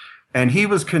death, and he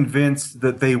was convinced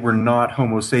that they were not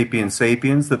Homo sapiens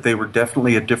sapiens, that they were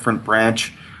definitely a different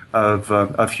branch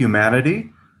of humanity.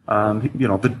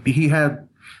 He had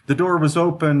the door was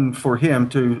open for him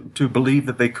to believe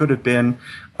that they could have been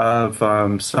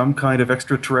of some kind of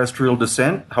extraterrestrial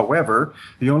descent. However,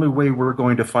 the only way we're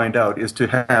going to find out is to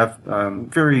have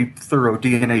very thorough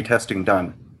DNA testing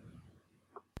done.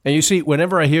 And you see,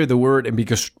 whenever I hear the word, and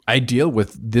because I deal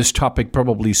with this topic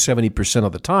probably 70%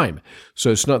 of the time, so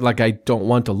it's not like I don't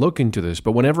want to look into this,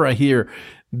 but whenever I hear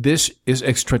this is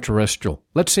extraterrestrial,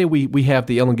 let's say we have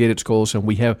the elongated skulls and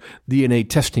we have DNA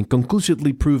testing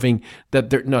conclusively proving that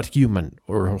they're not human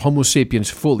or Homo sapiens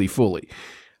fully.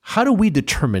 How do we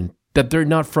determine that they're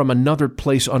not from another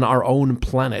place on our own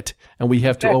planet and we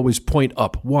have to always point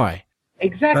up? Why?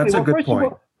 Exactly. That's a good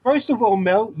point. First of all,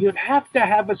 Mel, you'd have to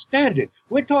have a standard.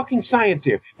 We're talking science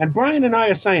here, and Brian and I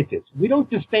are scientists. We don't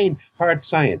disdain hard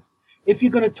science. If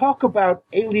you're going to talk about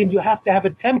aliens, you have to have a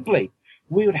template.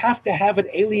 We would have to have an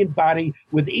alien body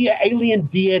with alien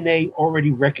DNA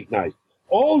already recognized.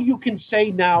 All you can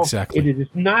say now is it is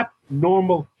not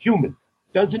normal human.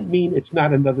 Doesn't mean it's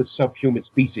not another subhuman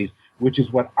species, which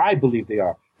is what I believe they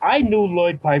are. I knew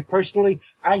Lloyd Pye personally.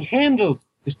 I handled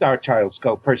the Star Child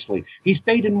skull personally. He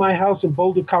stayed in my house in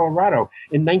Boulder, Colorado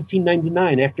in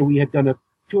 1999 after we had done a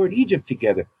tour in Egypt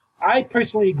together. I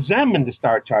personally examined the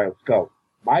Star Child skull.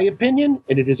 My opinion,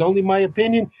 and it is only my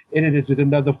opinion, and it is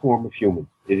another form of human.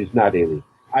 It is not alien.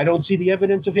 I don't see the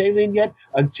evidence of alien yet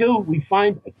until we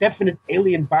find a definite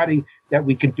alien body that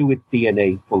we can do its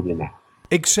DNA fully now.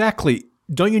 Exactly.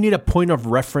 Don't you need a point of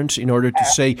reference in order to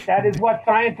say... That is what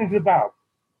science is about.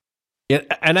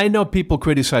 And I know people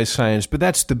criticize science, but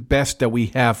that's the best that we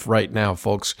have right now,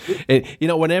 folks. And,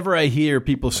 whenever I hear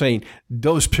people saying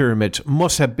those pyramids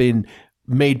must have been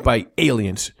made by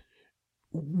aliens,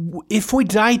 if we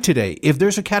die today, if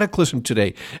there's a cataclysm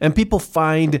today, and people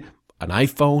find an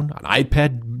iPhone, an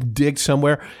iPad dig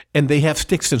somewhere, and they have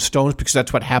sticks and stones because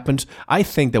that's what happens, I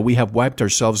think that we have wiped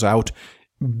ourselves out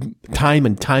time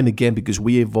and time again because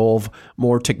we evolve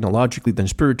more technologically than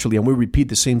spiritually, and we repeat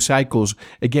the same cycles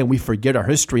again. We forget our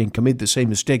history and commit the same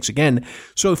mistakes again.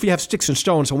 So if you have sticks and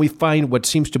stones and we find what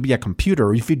seems to be a computer,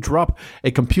 or if you drop a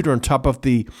computer on top of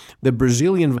the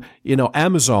Brazilian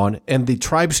Amazon and the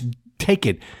tribes take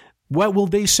it, what will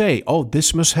they say? Oh,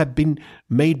 this must have been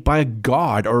made by a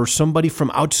god or somebody from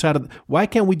outside of... Why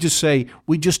can't we just say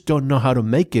we just don't know how to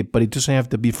make it, but it doesn't have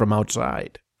to be from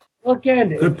outside? Well,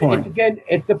 again, Good point.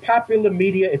 It's the popular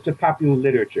media, it's the popular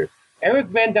literature. Eric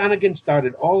Van Daniken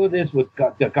started all of this with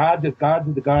the gods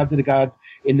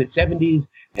in the 70s.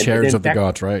 Chairs of the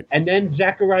gods, right? And then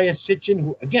Zecharia Sitchin,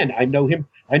 who, again, I knew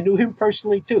him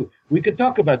personally too. We could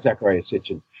talk about Zecharia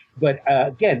Sitchin. But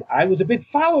again, I was a big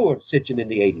follower of Sitchin in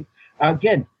the 80s.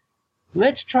 Again,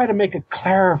 let's try to make a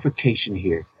clarification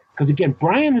here. Because again,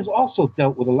 Brian has also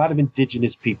dealt with a lot of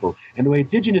indigenous people. And the way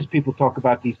indigenous people talk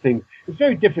about these things is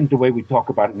very different the way we talk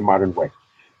about it in the modern West.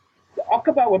 Talk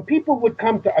about when people would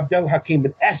come to Abdel Hakim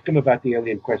and ask him about the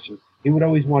alien question, he would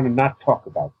always want to not talk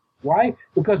about it. Why?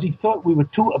 Because he thought we were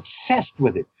too obsessed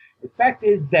with it. The fact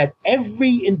is that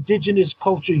every indigenous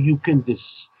culture you can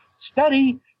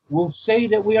study will say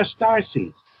that we are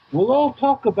starseeds. We'll all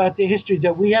talk about the history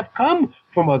that we have come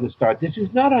from other stars. This is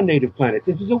not our native planet.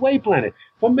 This is a way planet.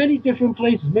 From many different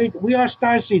places, we are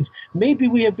starseeds. Maybe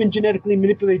we have been genetically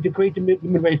manipulated to create the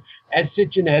human race, as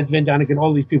Sitchin, as Van Daniken,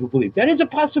 all these people believe. That is a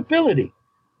possibility.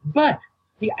 But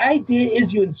the idea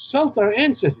is you insult our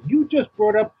ancestors. You just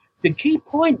brought up the key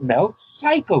point, Mel,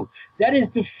 cycle. That is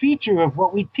the feature of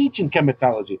what we teach in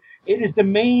chematology. It is the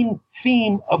main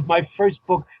theme of my first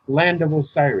book, Land of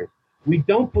Osiris. We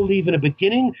don't believe in a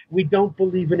beginning. We don't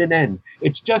believe in an end.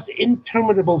 It's just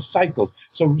interminable cycles.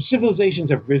 So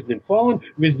civilizations have risen and fallen,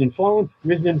 risen and fallen,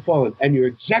 risen and fallen. And you're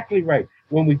exactly right.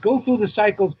 When we go through the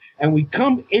cycles and we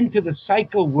come into the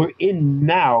cycle we're in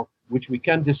now, which we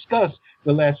can discuss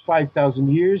the last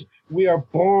 5,000 years, we are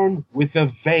born with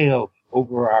a veil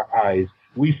over our eyes.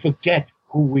 We forget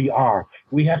who we are.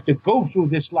 We have to go through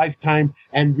this lifetime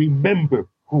and remember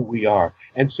who we are.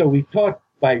 And so we taught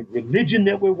by religion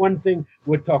that we're one thing.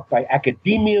 We're taught by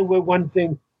academia we're one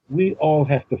thing. We all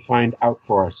have to find out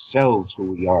for ourselves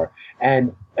who we are.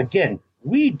 And again,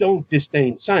 we don't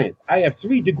disdain science. I have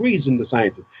 3 degrees in the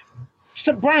sciences.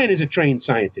 So Brian is a trained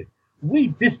scientist.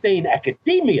 We disdain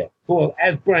academia, who,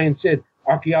 as Brian said,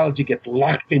 archaeology gets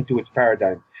locked into its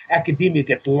paradigm. Academia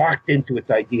gets locked into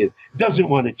its ideas, doesn't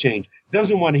want to change,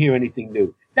 doesn't want to hear anything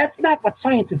new. That's not what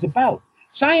science is about.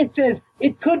 Science says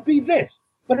it could be this,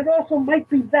 but it also might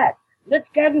be that. Let's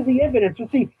gather the evidence to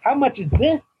see how much is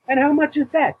this and how much is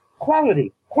that.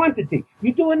 Quality, quantity.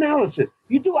 You do analysis.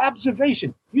 You do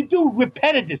observation. You do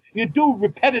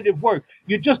repetitive work.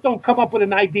 You just don't come up with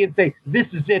an idea and say, this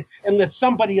is it, unless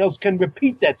somebody else can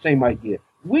repeat that same idea.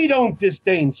 We don't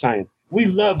disdain science. We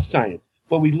love science,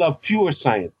 but we love pure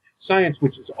science. Science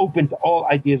which is open to all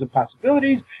ideas and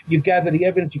possibilities. You gather the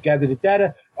evidence, you gather the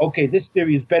data. Okay, this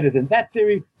theory is better than that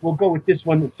theory. We'll go with this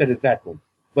one instead of that one.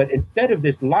 But instead of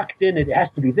this locked in, it has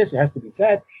to be this, it has to be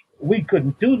that. We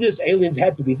couldn't do this. Aliens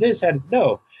had to be this,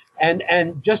 no. And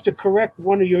just to correct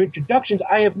one of your introductions,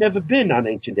 I have never been on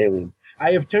Ancient Aliens.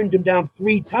 I have turned them down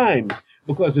 3 times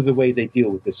because of the way they deal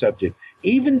with the subject.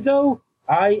 Even though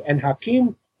I and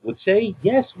Hakim would say,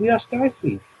 yes, we are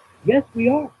starseeds. Yes, we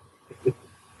are.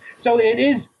 So it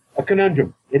is a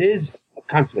conundrum. It is a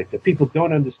conflict that people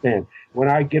don't understand. When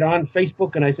I get on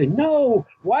Facebook and I say, no,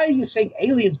 why are you saying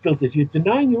aliens built this? You're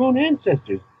denying your own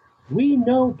ancestors. We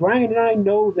know, Brian and I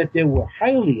know, that there were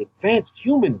highly advanced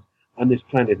humans on this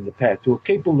planet in the past who were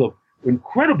capable of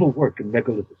incredible work in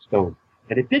megalithic stone.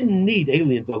 And it didn't need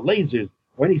aliens or lasers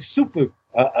or any super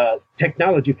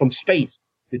technology from space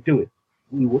to do it.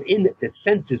 We were in the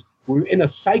senses. We were in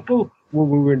a cycle where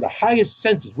we were in the highest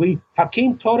senses.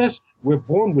 Hakim taught us we're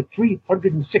born with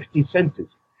 360 senses.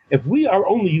 If we are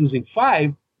only using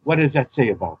 5, what does that say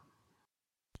about it?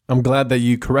 I'm glad that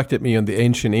you corrected me on the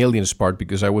ancient aliens part,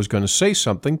 because I was going to say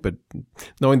something, but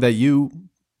knowing that you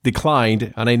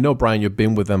declined, and I know, Brian, you've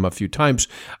been with them a few times.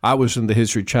 I was in the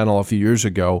History Channel a few years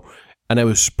ago, and I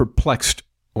was perplexed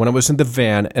when I was in the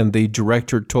van and the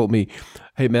director told me,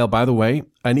 hey, Mel, by the way,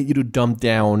 I need you to dumb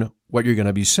down what you're going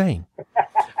to be saying.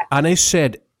 And I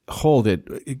said, hold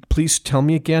it. Please tell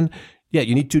me again. Yeah,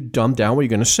 you need to dumb down what you're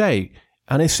going to say.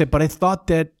 And I said, but I thought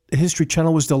that History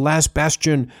Channel was the last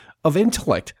bastion of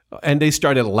intellect. And they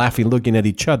started laughing, looking at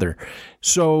each other.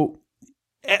 So,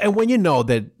 and when you know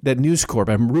that News Corp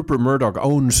and Rupert Murdoch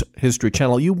owns History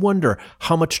Channel, you wonder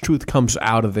how much truth comes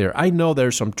out of there. I know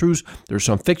there's some truth, there's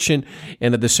some fiction,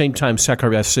 and at the same time,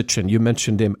 Zecharia Sitchin, you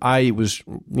mentioned him. I was,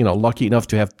 lucky enough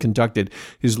to have conducted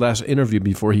his last interview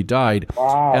before he died.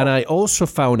 Wow. And I also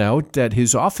found out that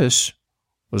his office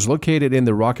was located in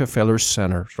the Rockefeller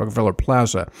Center, Rockefeller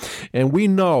Plaza. And we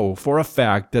know for a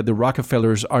fact that the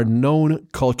Rockefellers are known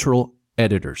cultural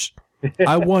editors.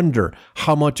 I wonder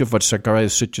how much of what Zecharia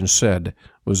Sitchin said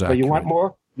was accurate. So you want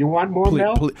more? You want more,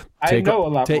 Mel? I know a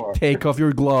lot more. Take off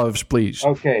your gloves, please.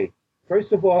 Okay.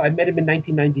 First of all, I met him in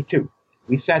 1992.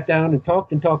 We sat down and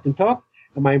talked, and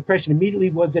my impression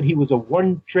immediately was that he was a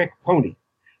one-trick pony.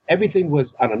 Everything was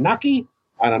Anunnaki,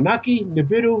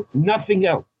 Nibiru, nothing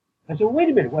else. I said, wait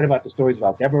a minute, what about the stories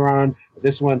about Deberon,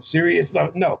 this one, Sirius?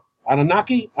 No.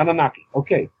 Anunnaki.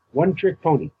 Okay, one-trick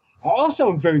pony. I also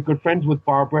am very good friends with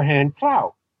Barbara Hand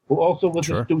Clow, who also was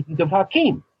a student of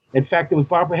Hakim. In fact, it was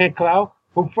Barbara Hand Clow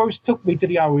who first took me to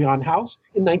the Arion House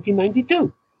in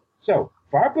 1992. So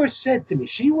Barbara said to me,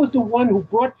 she was the one who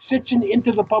brought Sitchin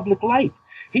into the public light.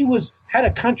 He had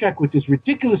a contract with this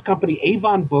ridiculous company,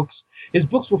 Avon Books. His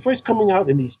books were first coming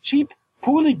out in these cheap,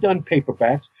 poorly done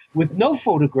paperbacks with no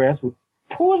photographs, with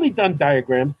poorly done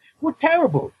diagrams, were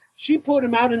terrible. She put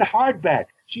him out in hardback.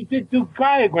 She did do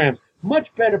diagrams. Much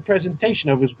better presentation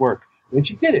of his work when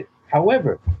she did it.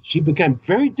 However, she became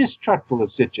very distrustful of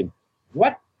Sitchin.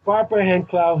 What Barbara Hand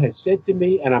Clow has said to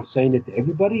me, and I'm saying it to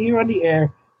everybody here on the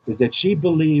air, is that she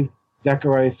believed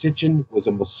Zecharia Sitchin was a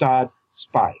Mossad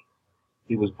spy.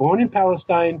 He was born in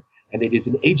Palestine, and it is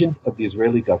an agent of the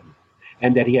Israeli government,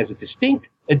 and that he has a distinct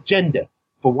agenda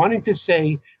for wanting to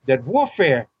say that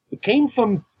warfare came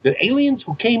from the aliens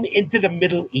who came into the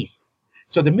Middle East.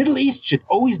 So the Middle East should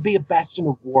always be a bastion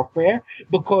of warfare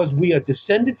because we are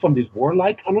descended from this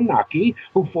warlike Anunnaki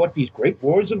who fought these great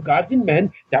wars of gods and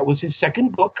men. That was his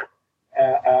second book,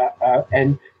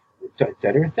 and et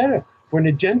cetera, et cetera. For an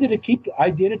agenda to keep the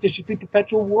idea that there should be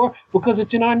perpetual war because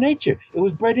it's in our nature. It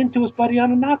was bred into us by the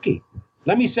Anunnaki.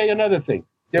 Let me say another thing.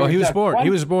 He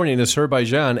was born in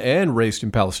Azerbaijan and raised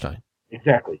in Palestine.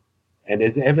 Exactly. And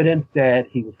there's evidence that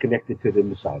he was connected to the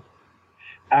Messiah.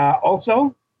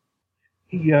 Also,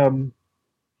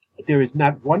 there is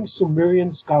not one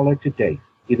Sumerian scholar today,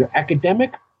 either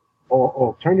academic or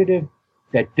alternative,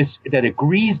 that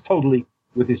agrees totally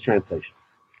with his translation.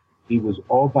 He was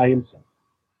all by himself.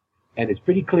 And it's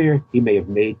pretty clear he may have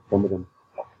made some of them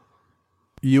up.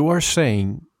 You are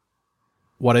saying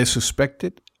what I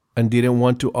suspected and didn't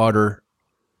want to utter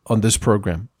on this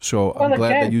program. So I'm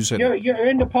glad that you said it. You're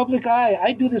in the public eye.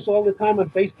 I do this all the time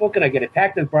on Facebook, and I get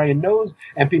attacked, as Brian knows,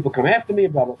 and people come after me,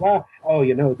 blah, blah, blah. Oh,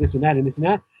 this and that and this and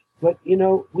that. But,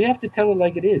 we have to tell it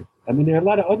like it is. I mean, there are a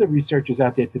lot of other researchers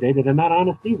out there today that are not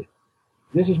honest either.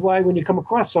 This is why when you come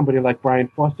across somebody like Brian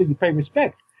Foerster, you pay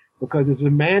respect, because it's a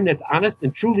man that's honest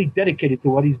and truly dedicated to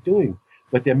what he's doing.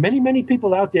 But there are many, many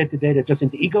people out there today that are just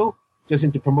into ego, just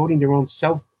into promoting their own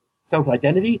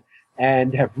self-identity,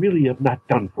 and have not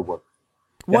done for work.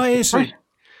 Why is it?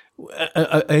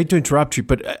 I hate to interrupt you,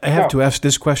 but I have to ask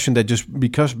this question that just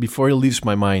because before it leaves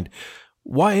my mind.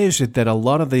 Why is it that a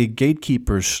lot of the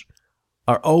gatekeepers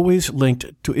are always linked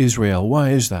to Israel?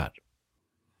 Why is that?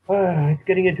 It's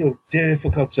getting into a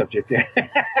difficult subject there.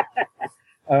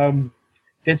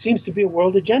 There seems to be a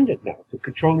world agenda now to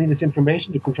controlling this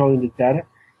information, to controlling this data,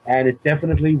 and it's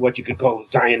definitely what you could call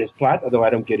a Zionist plot, although I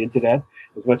don't get into that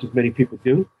as much as many people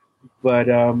do. But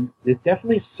there's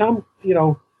definitely some,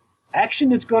 action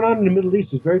that's going on in the Middle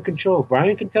East is very controlled.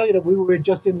 Brian can tell you that we were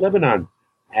just in Lebanon,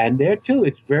 and there too,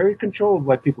 it's very controlled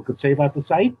what people could save out the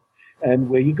site and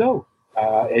where you go.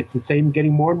 It's the same,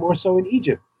 getting more and more so in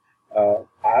Egypt.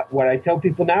 What I tell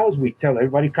people now is we tell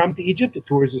everybody come to Egypt. The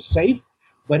tours are safe,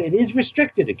 but it is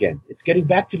restricted again. It's getting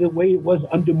back to the way it was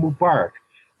under Mubarak.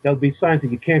 There'll be signs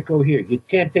that you can't go here. You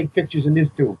can't take pictures in this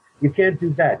tomb. You can't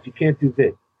do that. You can't do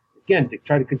this. Again, to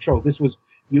try to control. This was,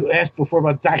 you asked before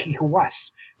about Zahi Hawass.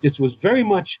 This was very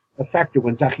much a factor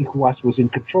when Zahi Hawass was in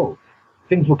control.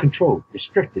 Things were controlled,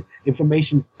 restricted,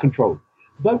 information controlled.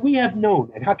 But we have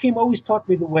known, and Hakim always taught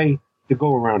me the way to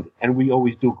go around it, and we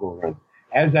always do go around it.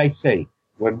 As I say,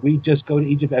 when we just go to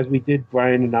Egypt, as we did,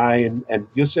 Brian and I and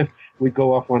Yusuf, we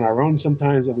go off on our own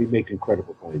sometimes, and we make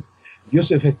incredible finds.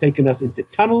 Yusuf has taken us into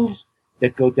tunnels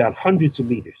that go down hundreds of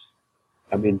meters.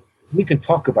 I mean, we can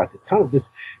talk about the tunnel.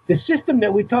 The system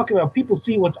that we talk about, people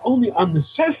see what's only on the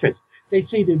surface. They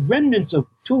see the remnants of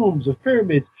tombs, of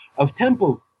pyramids, of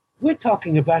temples. We're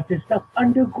talking about this stuff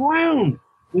underground,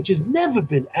 which has never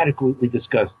been adequately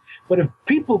discussed. But if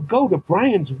people go to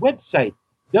Brian's website,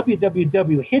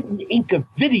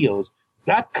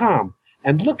 www.hiddenincavavideos.com,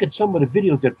 and look at some of the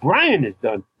videos that Brian has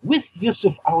done with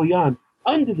Yusuf Aliyan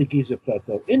under the Giza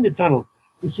Plateau, in the tunnel,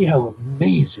 you see how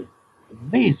amazing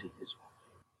this was.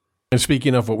 And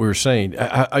speaking of what we were saying,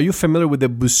 are you familiar with the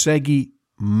Busegi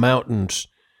Mountains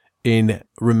in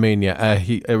Romania?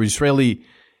 An Israeli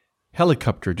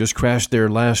helicopter just crashed there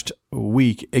last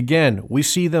week. Again, we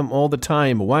see them all the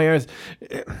time. Why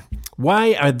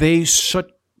are they such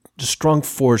a strong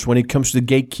force when it comes to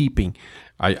gatekeeping?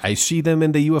 I see them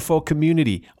in the UFO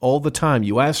community all the time.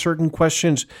 You ask certain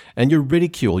questions and you're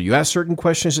ridiculed. You ask certain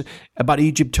questions about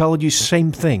Egyptology,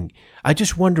 same thing. I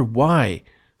just wonder why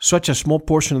such a small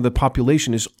portion of the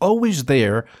population is always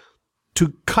there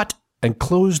to cut and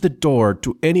close the door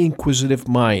to any inquisitive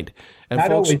mind. And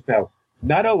Not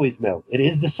always, Mel. It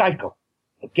is the cycle.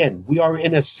 Again, we are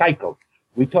in a cycle.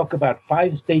 We talk about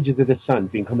 5 stages of the sun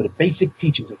being the basic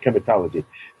teachings of chematology.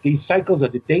 These cycles are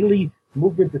the daily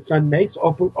movement the sun makes,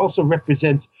 also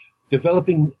represents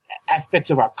developing aspects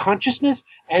of our consciousness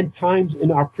and times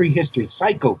in our prehistory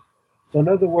cycles. So in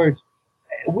other words,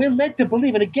 we're led to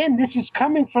believe, and again, this is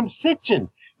coming from Sitchin.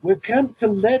 We're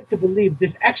led to believe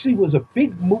this actually was a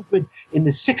big movement in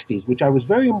the 60s, which I was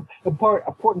very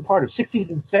important part of, 60s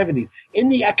and 70s, in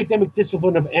the academic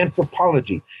discipline of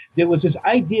anthropology. There was this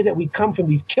idea that we come from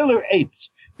these killer apes.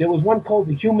 There was one called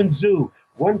the Human Zoo,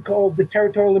 one called the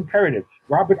Territorial Imperative,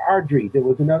 Robert Ardrey. There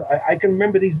was another, I can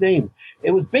remember these names.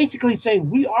 It was basically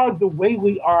saying we are the way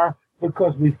we are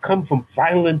because we've come from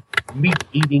violent,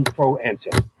 meat-eating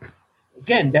pro-ancestors.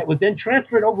 Again, that was then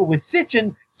transferred over with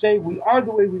Sitchin, saying we are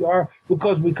the way we are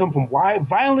because we come from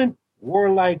violent,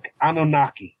 warlike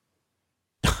Anunnaki.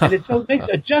 And it so makes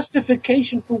a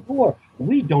justification for war.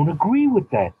 We don't agree with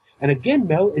that. And again,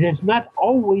 Mel, it has not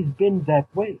always been that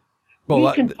way.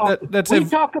 Well,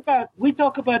 we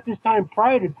talk about this time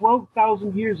prior to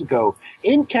 12,000 years ago.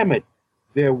 In Kemet,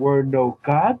 there were no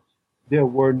gods, there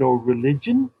were no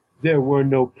religion, there were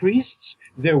no priests,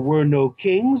 there were no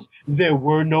kings, there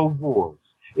were no wars.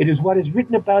 It is what is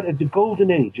written about as the golden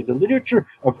age in the literature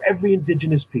of every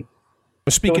indigenous people.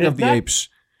 Speaking of the apes.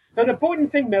 So the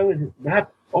important thing, Mel, is it's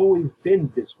not always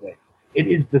been this way. It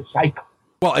is the cycle.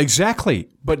 Well, exactly.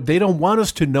 But they don't want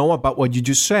us to know about what you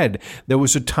just said. There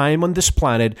was a time on this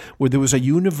planet where there was a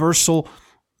universal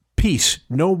peace,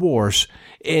 no wars.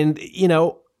 And, you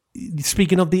know,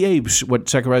 speaking of the apes, what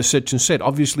Zecharia Sitchin said,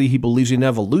 obviously he believes in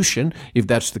evolution, if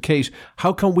that's the case.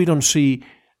 How come we don't see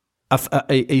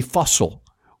a fossil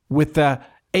with the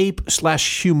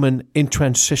ape/human in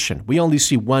transition? We only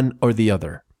see one or the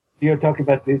other. You're talking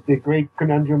about the great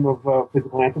conundrum of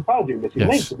physical anthropology, missing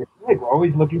links. The missing link. We're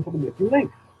always looking for the missing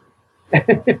link.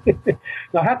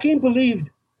 Now, Hakim believed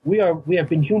we have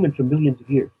been human for millions of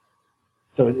years.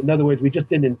 So, in other words, we just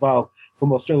didn't evolve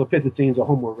from Australopithecines or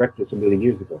Homo erectus a million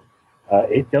years ago.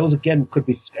 Those, again, could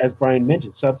be, as Brian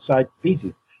mentioned, subside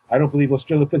species. I don't believe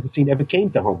Australopithecine ever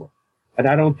came to Homo. And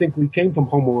I don't think we came from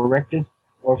Homo erectus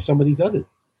or some of these others.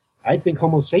 I think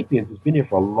Homo sapiens has been here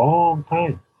for a long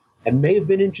time and may have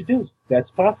been introduced.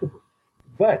 That's possible.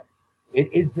 But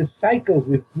it is the cycles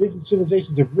with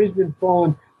civilizations have risen and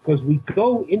fallen because we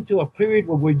go into a period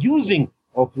where we're using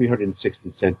all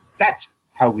 360 senses. That's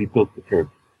how we built the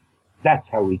pyramid. That's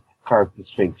how we carved the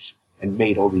Sphinx and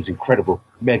made all these incredible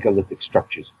megalithic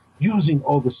structures, using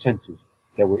all the senses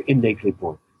that were innately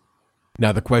born.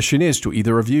 Now the question is to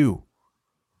either of you,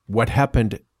 what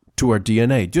happened to our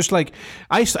DNA? Just like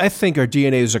I think our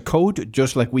DNA is a code,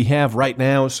 just like we have right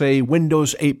now, say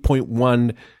Windows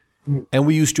 8.1, and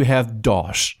we used to have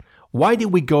DOS. Why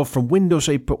did we go from Windows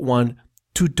 8.1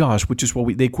 to DOS, which is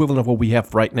the equivalent of what we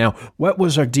have right now? What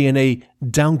was our DNA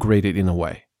downgraded in a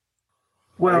way?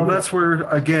 Well, that's where,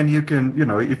 again, you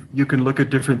can look at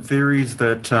different theories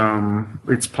that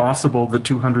it's possible that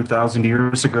 200,000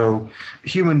 years ago,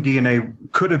 human DNA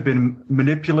could have been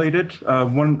manipulated.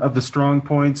 One of the strong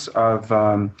points of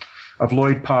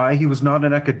Lloyd Pye, he was not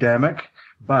an academic,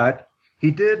 but he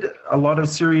did a lot of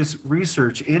serious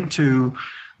research into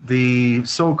the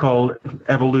so-called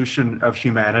evolution of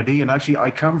humanity. And actually,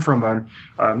 I come from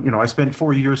I spent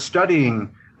 4 years studying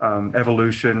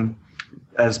evolution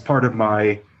as part of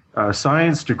my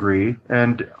science degree.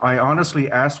 And I honestly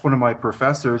asked one of my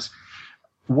professors,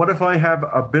 what if I have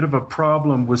a bit of a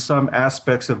problem with some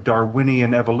aspects of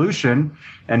Darwinian evolution?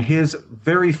 And his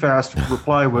very fast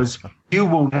reply was, you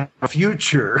won't have a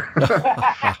future.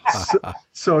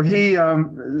 so I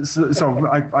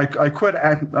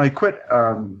quit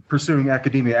pursuing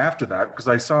academia after that, because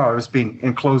I saw I was being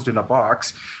enclosed in a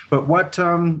box. But what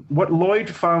Lloyd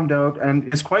found out,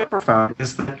 and is quite profound,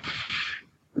 is that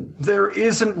there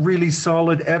isn't really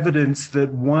solid evidence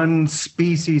that one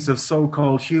species of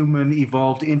so-called human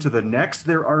evolved into the next.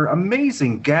 There are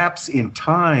amazing gaps in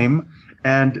time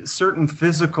and certain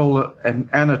physical and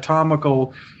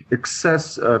anatomical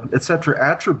etc.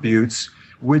 attributes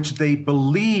which they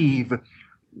believe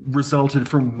resulted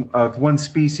from one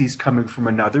species coming from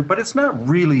another, but it's not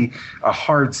really a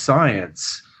hard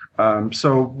science.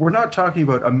 So we're not talking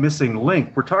about a missing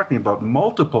link. We're talking about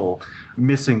multiple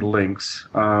missing links.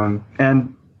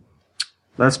 And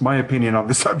that's my opinion on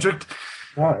the subject.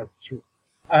 Oh, that's true.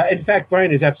 In fact,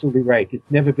 Brian is absolutely right. It's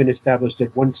never been established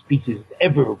that one species has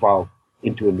ever evolved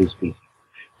into a new species.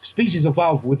 Species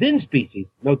evolve within species,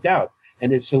 no doubt.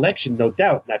 And there's selection, no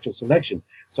doubt, natural selection.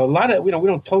 So a lot of, we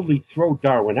don't totally throw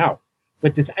Darwin out.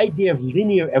 But this idea of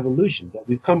linear evolution, that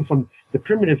we've come from the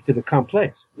primitive to the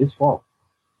complex, is false.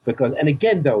 Because, and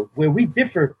again, though, where we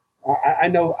differ, I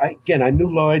knew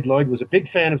Lloyd. Lloyd was a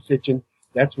big fan of Sitchin.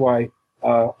 That's why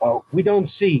we don't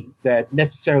see that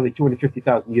necessarily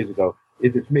 250,000 years ago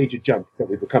is this major jump that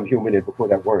we become human, and before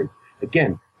that weren't.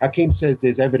 Again, Hakim says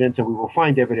there's evidence, and we will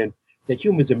find evidence, that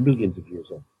humans are millions of years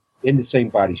old in the same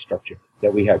body structure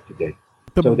that we have today.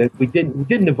 So that we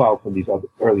didn't evolve from these other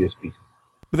earlier species.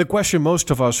 But the question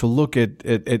most of us who look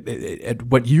at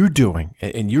what you're doing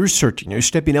and you're searching, you're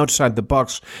stepping outside the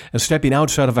box and stepping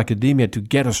outside of academia to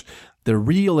get us the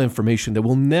real information that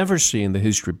we'll never see in the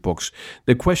history books.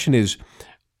 The question is,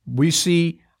 we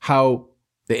see how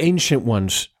the ancient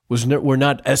ones were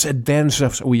not as advanced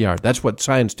as we are. That's what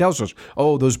science tells us.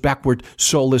 Oh, those backward,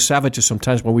 soulless savages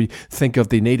sometimes when we think of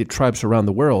the native tribes around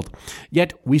the world.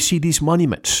 Yet we see these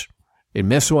monuments in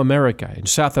Mesoamerica, in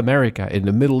South America, in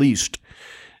the Middle East.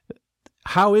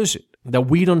 How is it that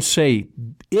we don't say,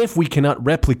 if we cannot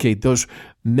replicate those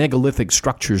megalithic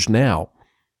structures now,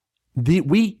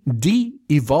 we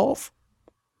de-evolve?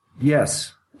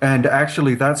 Yes. And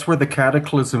actually, that's where the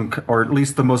cataclysm, or at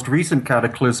least the most recent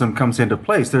cataclysm, comes into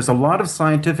place. There's a lot of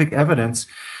scientific evidence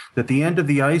that the end of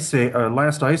the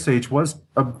last ice age was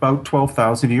about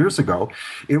 12,000 years ago.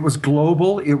 It was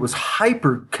global, it was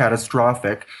hyper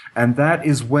catastrophic, and that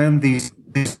is when these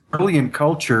brilliant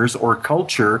cultures or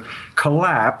culture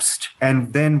collapsed,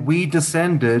 and then we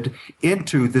descended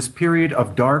into this period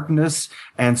of darkness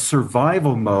and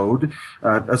survival mode,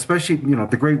 especially,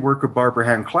 the great work of Barbara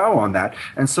Hand-Clough on that.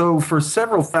 And so for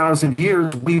several thousand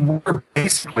years, we were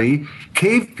basically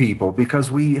cave people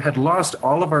because we had lost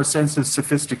all of our sense of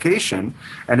sophistication.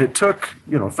 And it took,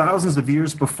 thousands of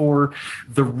years before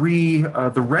the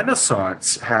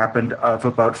Renaissance happened of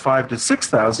about 5,000 to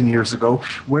 6,000 years ago,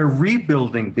 where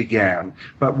rebuilding began.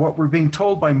 But what we're being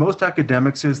told by most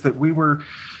academics is that we were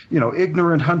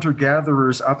ignorant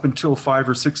hunter-gatherers up until 5,000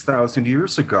 or 6,000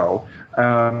 years ago.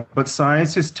 But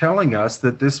science is telling us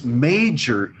that this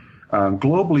major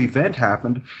global event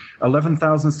happened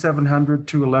 11,700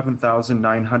 to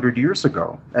 11,900 years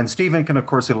ago. And Stephen can, of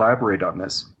course, elaborate on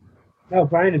this. No,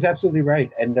 Brian is absolutely right.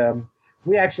 And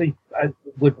we actually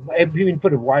would even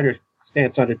put a wider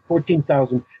stance on it,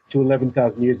 14,000 to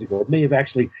 11,000 years ago. It may have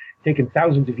actually taken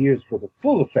thousands of years for the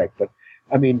full effect. But,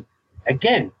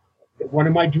 again, one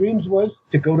of my dreams was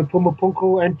to go to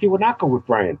Pumapunku and Tiwanaku with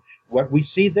Brian. What we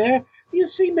see there, you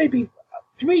see maybe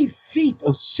 3 feet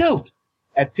of silt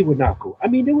at Tiwanaku.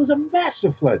 It was a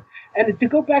massive flood. And to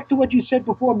go back to what you said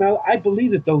before, Mel, I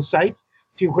believe that those sites,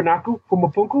 Tiwanaku,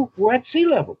 Pumapunku, were at sea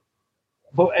level.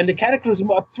 And the cataclysm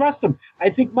upthrust them. I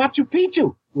think Machu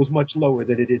Picchu was much lower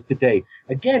than it is today.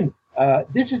 Again,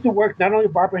 this is the work not only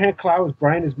of Barbara Hand-Clough, as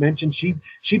Brian has mentioned.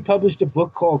 She published a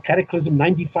book called Cataclysm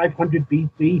 9500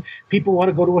 BC. People want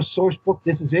to go to a source book.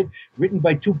 This is it, written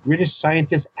by 2 British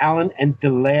scientists, Allen and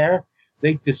Dallaire.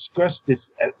 They discussed this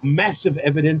massive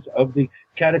evidence of the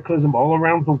cataclysm all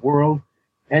around the world.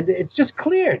 And it's just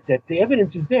clear that the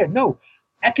evidence is there. No,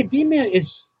 academia is,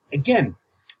 again,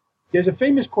 there's a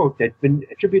famous quote that's been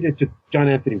attributed to John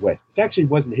Anthony West. It actually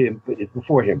wasn't him, but it's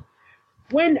before him.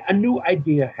 When a new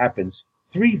idea happens,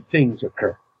 3 things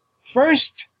occur.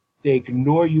 First, they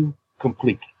ignore you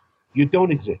completely. You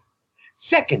don't exist.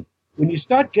 Second, when you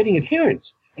start getting adherents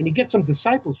and you get some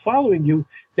disciples following you,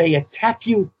 they attack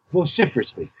you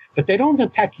vociferously. But they don't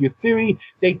attack your theory.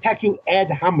 They attack you ad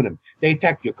hominem. They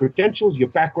attack your credentials, your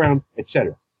background,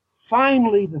 etc.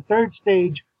 Finally, the third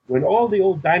stage, when all the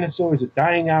old dinosaurs are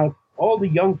dying out, all the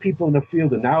young people in the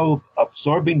field are now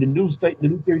absorbing the new theory, the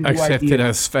new accepted idea.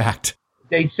 as fact.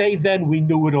 They say then we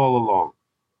knew it all along.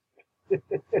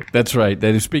 That's right.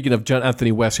 That is, speaking of John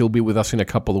Anthony West, he'll be with us in a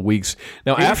couple of weeks.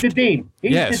 Now, He's after the dean.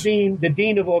 He's yes. the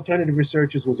dean of alternative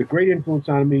researchers. Was a great influence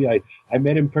on me. I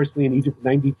met him personally in Egypt in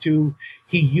 '92.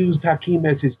 He used Hakim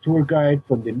as his tour guide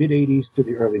from the mid '80s to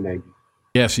the early '90s.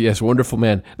 Yes, wonderful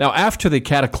man. Now, after the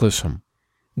cataclysm,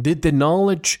 did the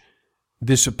knowledge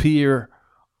disappear,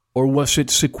 or was it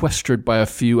sequestered by a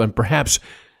few? And perhaps,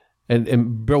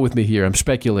 and bear with me here, I'm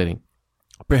speculating.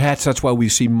 Perhaps that's why we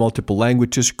see multiple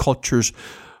languages, cultures,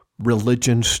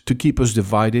 religions, to keep us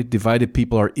divided. Divided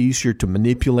people are easier to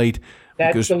manipulate.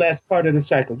 That's the last part of the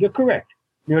cycle. You're correct.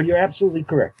 You're absolutely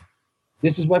correct.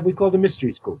 This is what we call the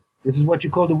mystery school. This is what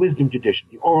you call the wisdom tradition,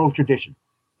 the oral tradition.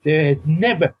 There has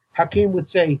never, Hakim would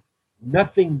say,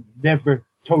 nothing never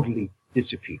totally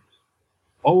disappears.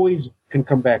 Always can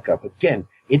come back up. Again,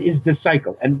 it is the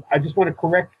cycle. And I just want to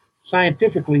correct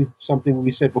scientifically something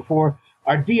we said before.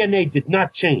 Our DNA did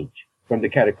not change from the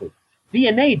cataclysm.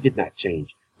 DNA did not change,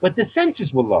 but the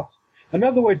senses were lost. In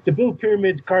other words, to build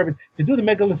pyramids, carbon, to do the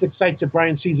megalithic sites that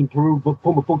Brian sees in Peru,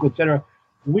 Pumapunku, etc.,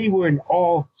 we were in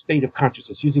all state of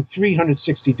consciousness, using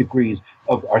 360 degrees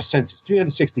of our senses,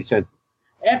 360 senses.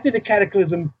 After the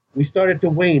cataclysm, we started to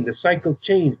wane. The cycle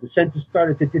changed. The senses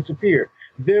started to disappear.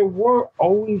 There were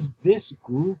always this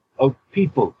group of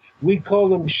people. We call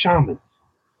them shamans.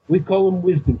 We call them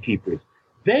wisdom keepers.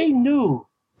 They knew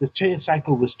the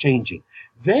cycle was changing.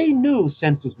 They knew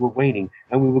senses were waning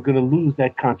and we were going to lose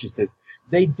that consciousness.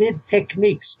 They did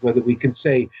techniques, whether we can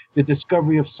say the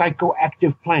discovery of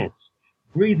psychoactive plants,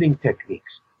 breathing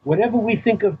techniques, whatever we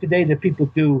think of today that people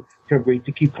do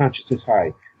to keep consciousness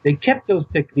high. They kept those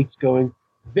techniques going.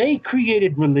 They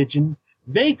created religion.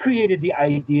 They created the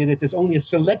idea that there's only a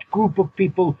select group of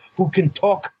people who can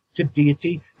talk to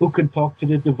deity, who can talk to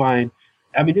the divine.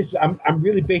 I mean, I'm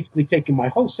really basically taking my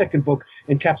whole second book,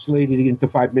 encapsulating it into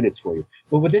 5 minutes for you.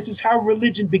 But this is how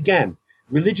religion began.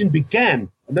 Religion began,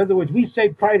 in other words, we say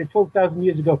prior to 12,000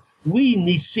 years ago,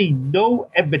 we see no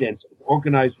evidence of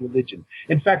organized religion.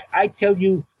 In fact, I tell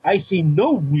you, I see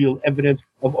no real evidence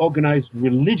of organized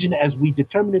religion as we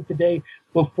determine it today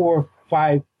before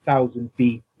 5000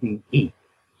 BCE.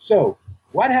 So,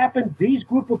 what happened? These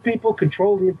group of people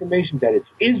control the information that it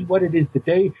is what it is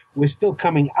today. We're still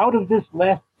coming out of this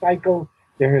last cycle.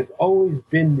 There has always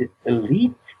been this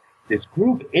elite, this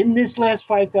group in this last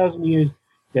 5,000 years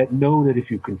that know that if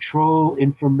you control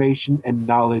information and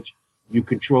knowledge, you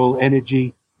control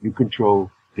energy, you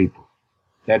control people.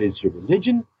 That is your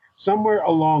religion. Somewhere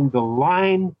along the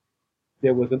line,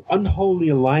 there was an unholy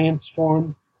alliance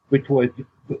formed, which was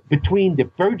between the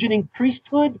burgeoning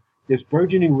priesthood, this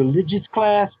burgeoning religious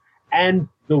class, and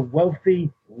the wealthy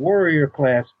warrior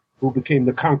class who became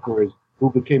the conquerors,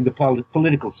 who became the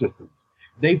political systems.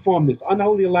 They formed this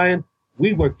unholy alliance.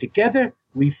 We work together.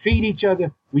 We feed each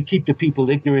other. We keep the people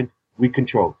ignorant. We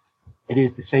control. It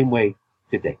is the same way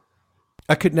today.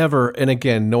 I could never, and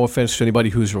again, no offense to anybody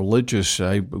who's religious,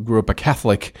 I grew up a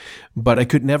Catholic, but I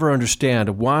could never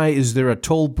understand, why is there a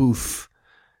toll booth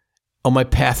on my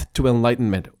path to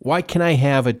enlightenment? Why can I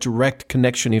have a direct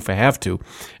connection if I have to?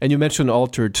 And you mentioned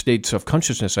altered states of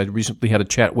consciousness. I recently had a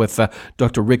chat with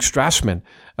Dr. Rick Strassman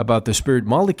about the spirit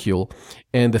molecule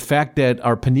and the fact that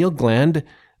our pineal gland,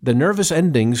 the nervous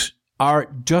endings,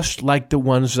 are just like the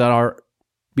ones that are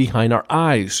behind our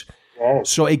eyes. Yes.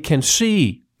 So it can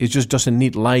see. It just doesn't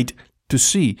need light to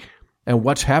see. And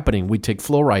what's happening? We take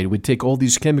fluoride. We take all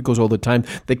these chemicals all the time.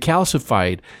 They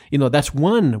calcify it. That's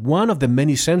one of the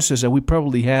many senses that we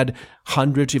probably had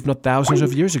hundreds, if not thousands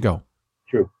of years ago.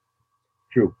 True.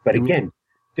 But again,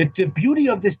 the beauty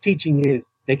of this teaching is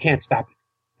they can't stop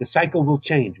it. The cycle will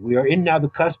change. We are in now the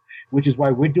cusp, which is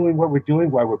why we're doing what we're doing,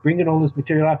 why we're bringing all this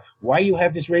material out, why you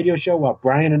have this radio show, while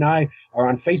Brian and I are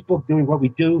on Facebook doing what we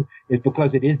do, is because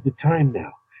it is the time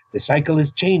now. The cycle is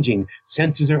changing.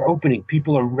 Senses are opening.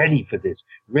 People are ready for this,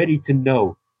 ready to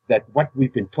know that what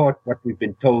we've been taught, what we've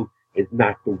been told is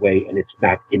not the way, and it's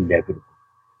not inevitable.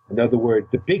 In other words,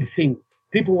 the big thing,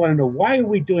 people want to know, why are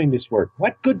we doing this work?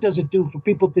 What good does it do for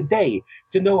people today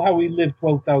to know how we lived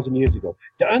 12,000 years ago?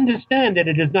 To understand that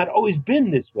it has not always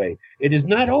been this way. It is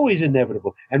not always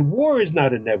inevitable. And war is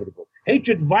not inevitable.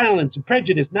 Hatred, violence,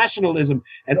 prejudice, nationalism,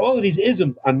 and all of these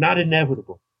isms are not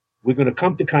inevitable. We're going to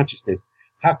come to consciousness.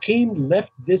 Hakim left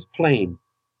this plane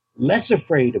less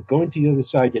afraid of going to the other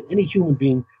side than any human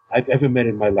being I've ever met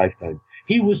in my lifetime.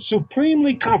 He was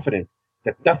supremely confident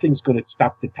that nothing's going to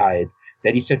stop the tide,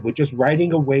 that he said we're just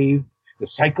riding a wave, the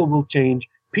cycle will change,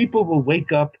 people will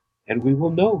wake up, and we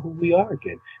will know who we are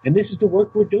again. And this is the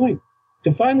work we're doing,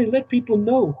 to finally let people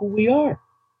know who we are.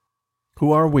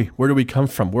 Who are we? Where do we come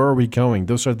from? Where are we going?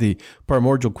 Those are the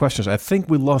primordial questions. I think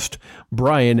we lost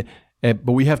Brian,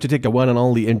 but we have to take a one and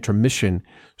only intermission.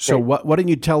 So why don't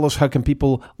you tell us, how can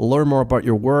people learn more about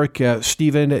your work,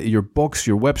 Stephen, your books,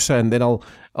 your website, and then I'll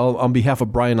on behalf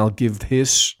of Brian, I'll give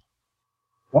his.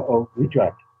 We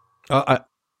dropped. No,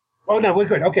 we're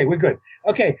good. Okay, we're good.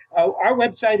 Okay, our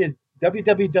website is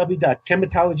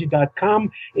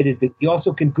www.chematology.com. You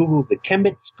also can Google the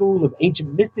Kemet School of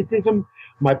Ancient Mysticism.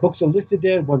 My books are listed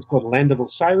there. One's called Land of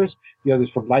Osiris. The other's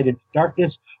From Light into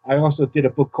Darkness. I also did a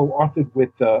book co-authored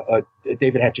with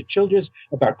David Hatcher Childress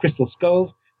about crystal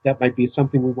skulls. That might be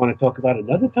something we want to talk about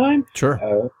another time.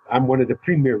 Sure. I'm one of the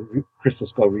premier crystal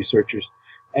skull researchers.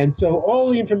 And so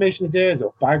all the information is there. The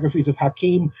biographies of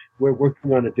Hakim. We're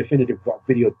working on a definitive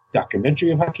video documentary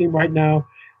of Hakim right now.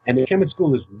 And the Kemet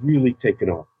School has really taken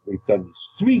off. We've done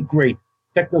 3 great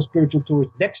techno-spiritual tours.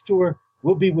 Next tour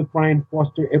will be with Brian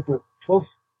Foerster, April 12th,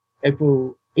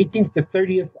 April 18th to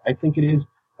 30th, I think it is,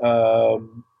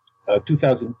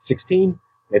 2016.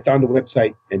 It's on the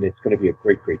website, and it's going to be a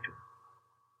great, great tour.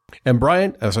 And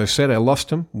Brian, as I said, I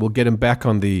lost him. We'll get him back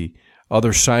on the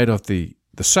other side of the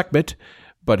segment.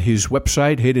 But his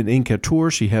website, Hidden Inca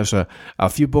Tours, he has a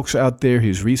few books out there.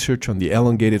 His research on the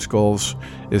elongated skulls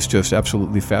is just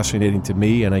absolutely fascinating to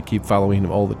me, and I keep following him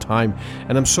all the time.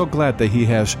 And I'm so glad that he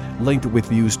has linked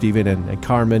with you, Stephen, and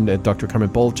Carmen, and Dr. Carmen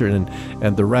Bolter, and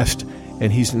the rest.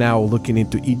 And he's now looking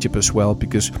into Egypt as well,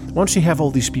 because once you have all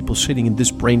these people sitting in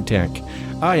this brain tank,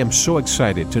 I am so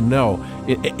excited to know.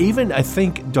 Even, I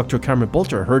think, Dr. Carmen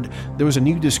Bolter heard there was a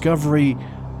new discovery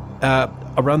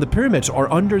around the pyramids or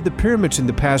under the pyramids in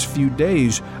the past few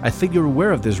days. I think you're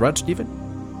aware of this, right, Stephen?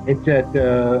 It's at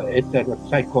a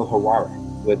site called Hawara,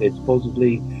 where it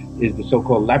supposedly is the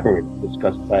so-called labyrinth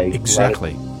discussed by...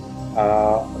 Exactly.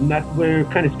 We're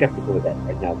kind of skeptical of that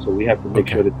right now, so we have to make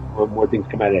sure that more things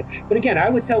come out of that. But again, I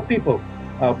would tell people,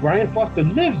 Brian Foerster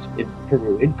lives in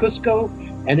Peru, in Cusco,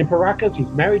 and in Paracas. He's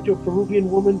married to a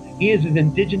Peruvian woman. He is as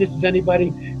indigenous as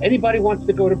anybody. Anybody wants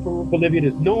to go to Peru, Bolivia,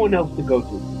 there's no one else to go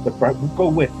to, but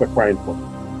Brian Foerster.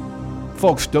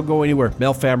 Folks, don't go anywhere.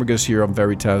 Mel Fabregas here on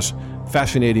Veritas.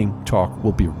 Fascinating talk.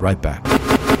 We'll be right back.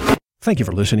 Thank you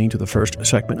for listening to the first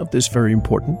segment of this very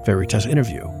important Veritas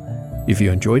interview. If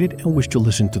you enjoyed it and wish to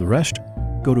listen to the rest,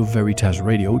 go to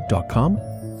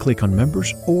veritasradio.com, click on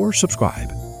members or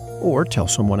subscribe, or tell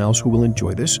someone else who will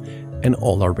enjoy this and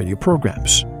all our radio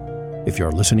programs. If you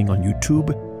are listening on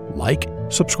YouTube, like,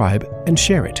 subscribe, and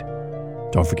share it.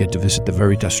 Don't forget to visit the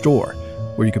Veritas store,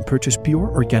 where you can purchase pure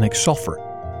organic sulfur,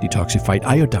 detoxified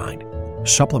iodine,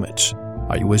 supplements,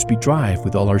 a USB drive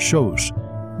with all our shows,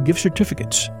 gift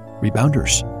certificates,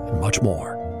 rebounders, and much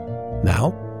more.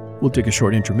 Now, we'll take a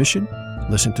short intermission,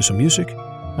 listen to some music,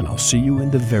 and I'll see you in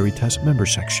the Veritas member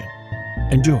section.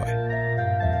 Enjoy.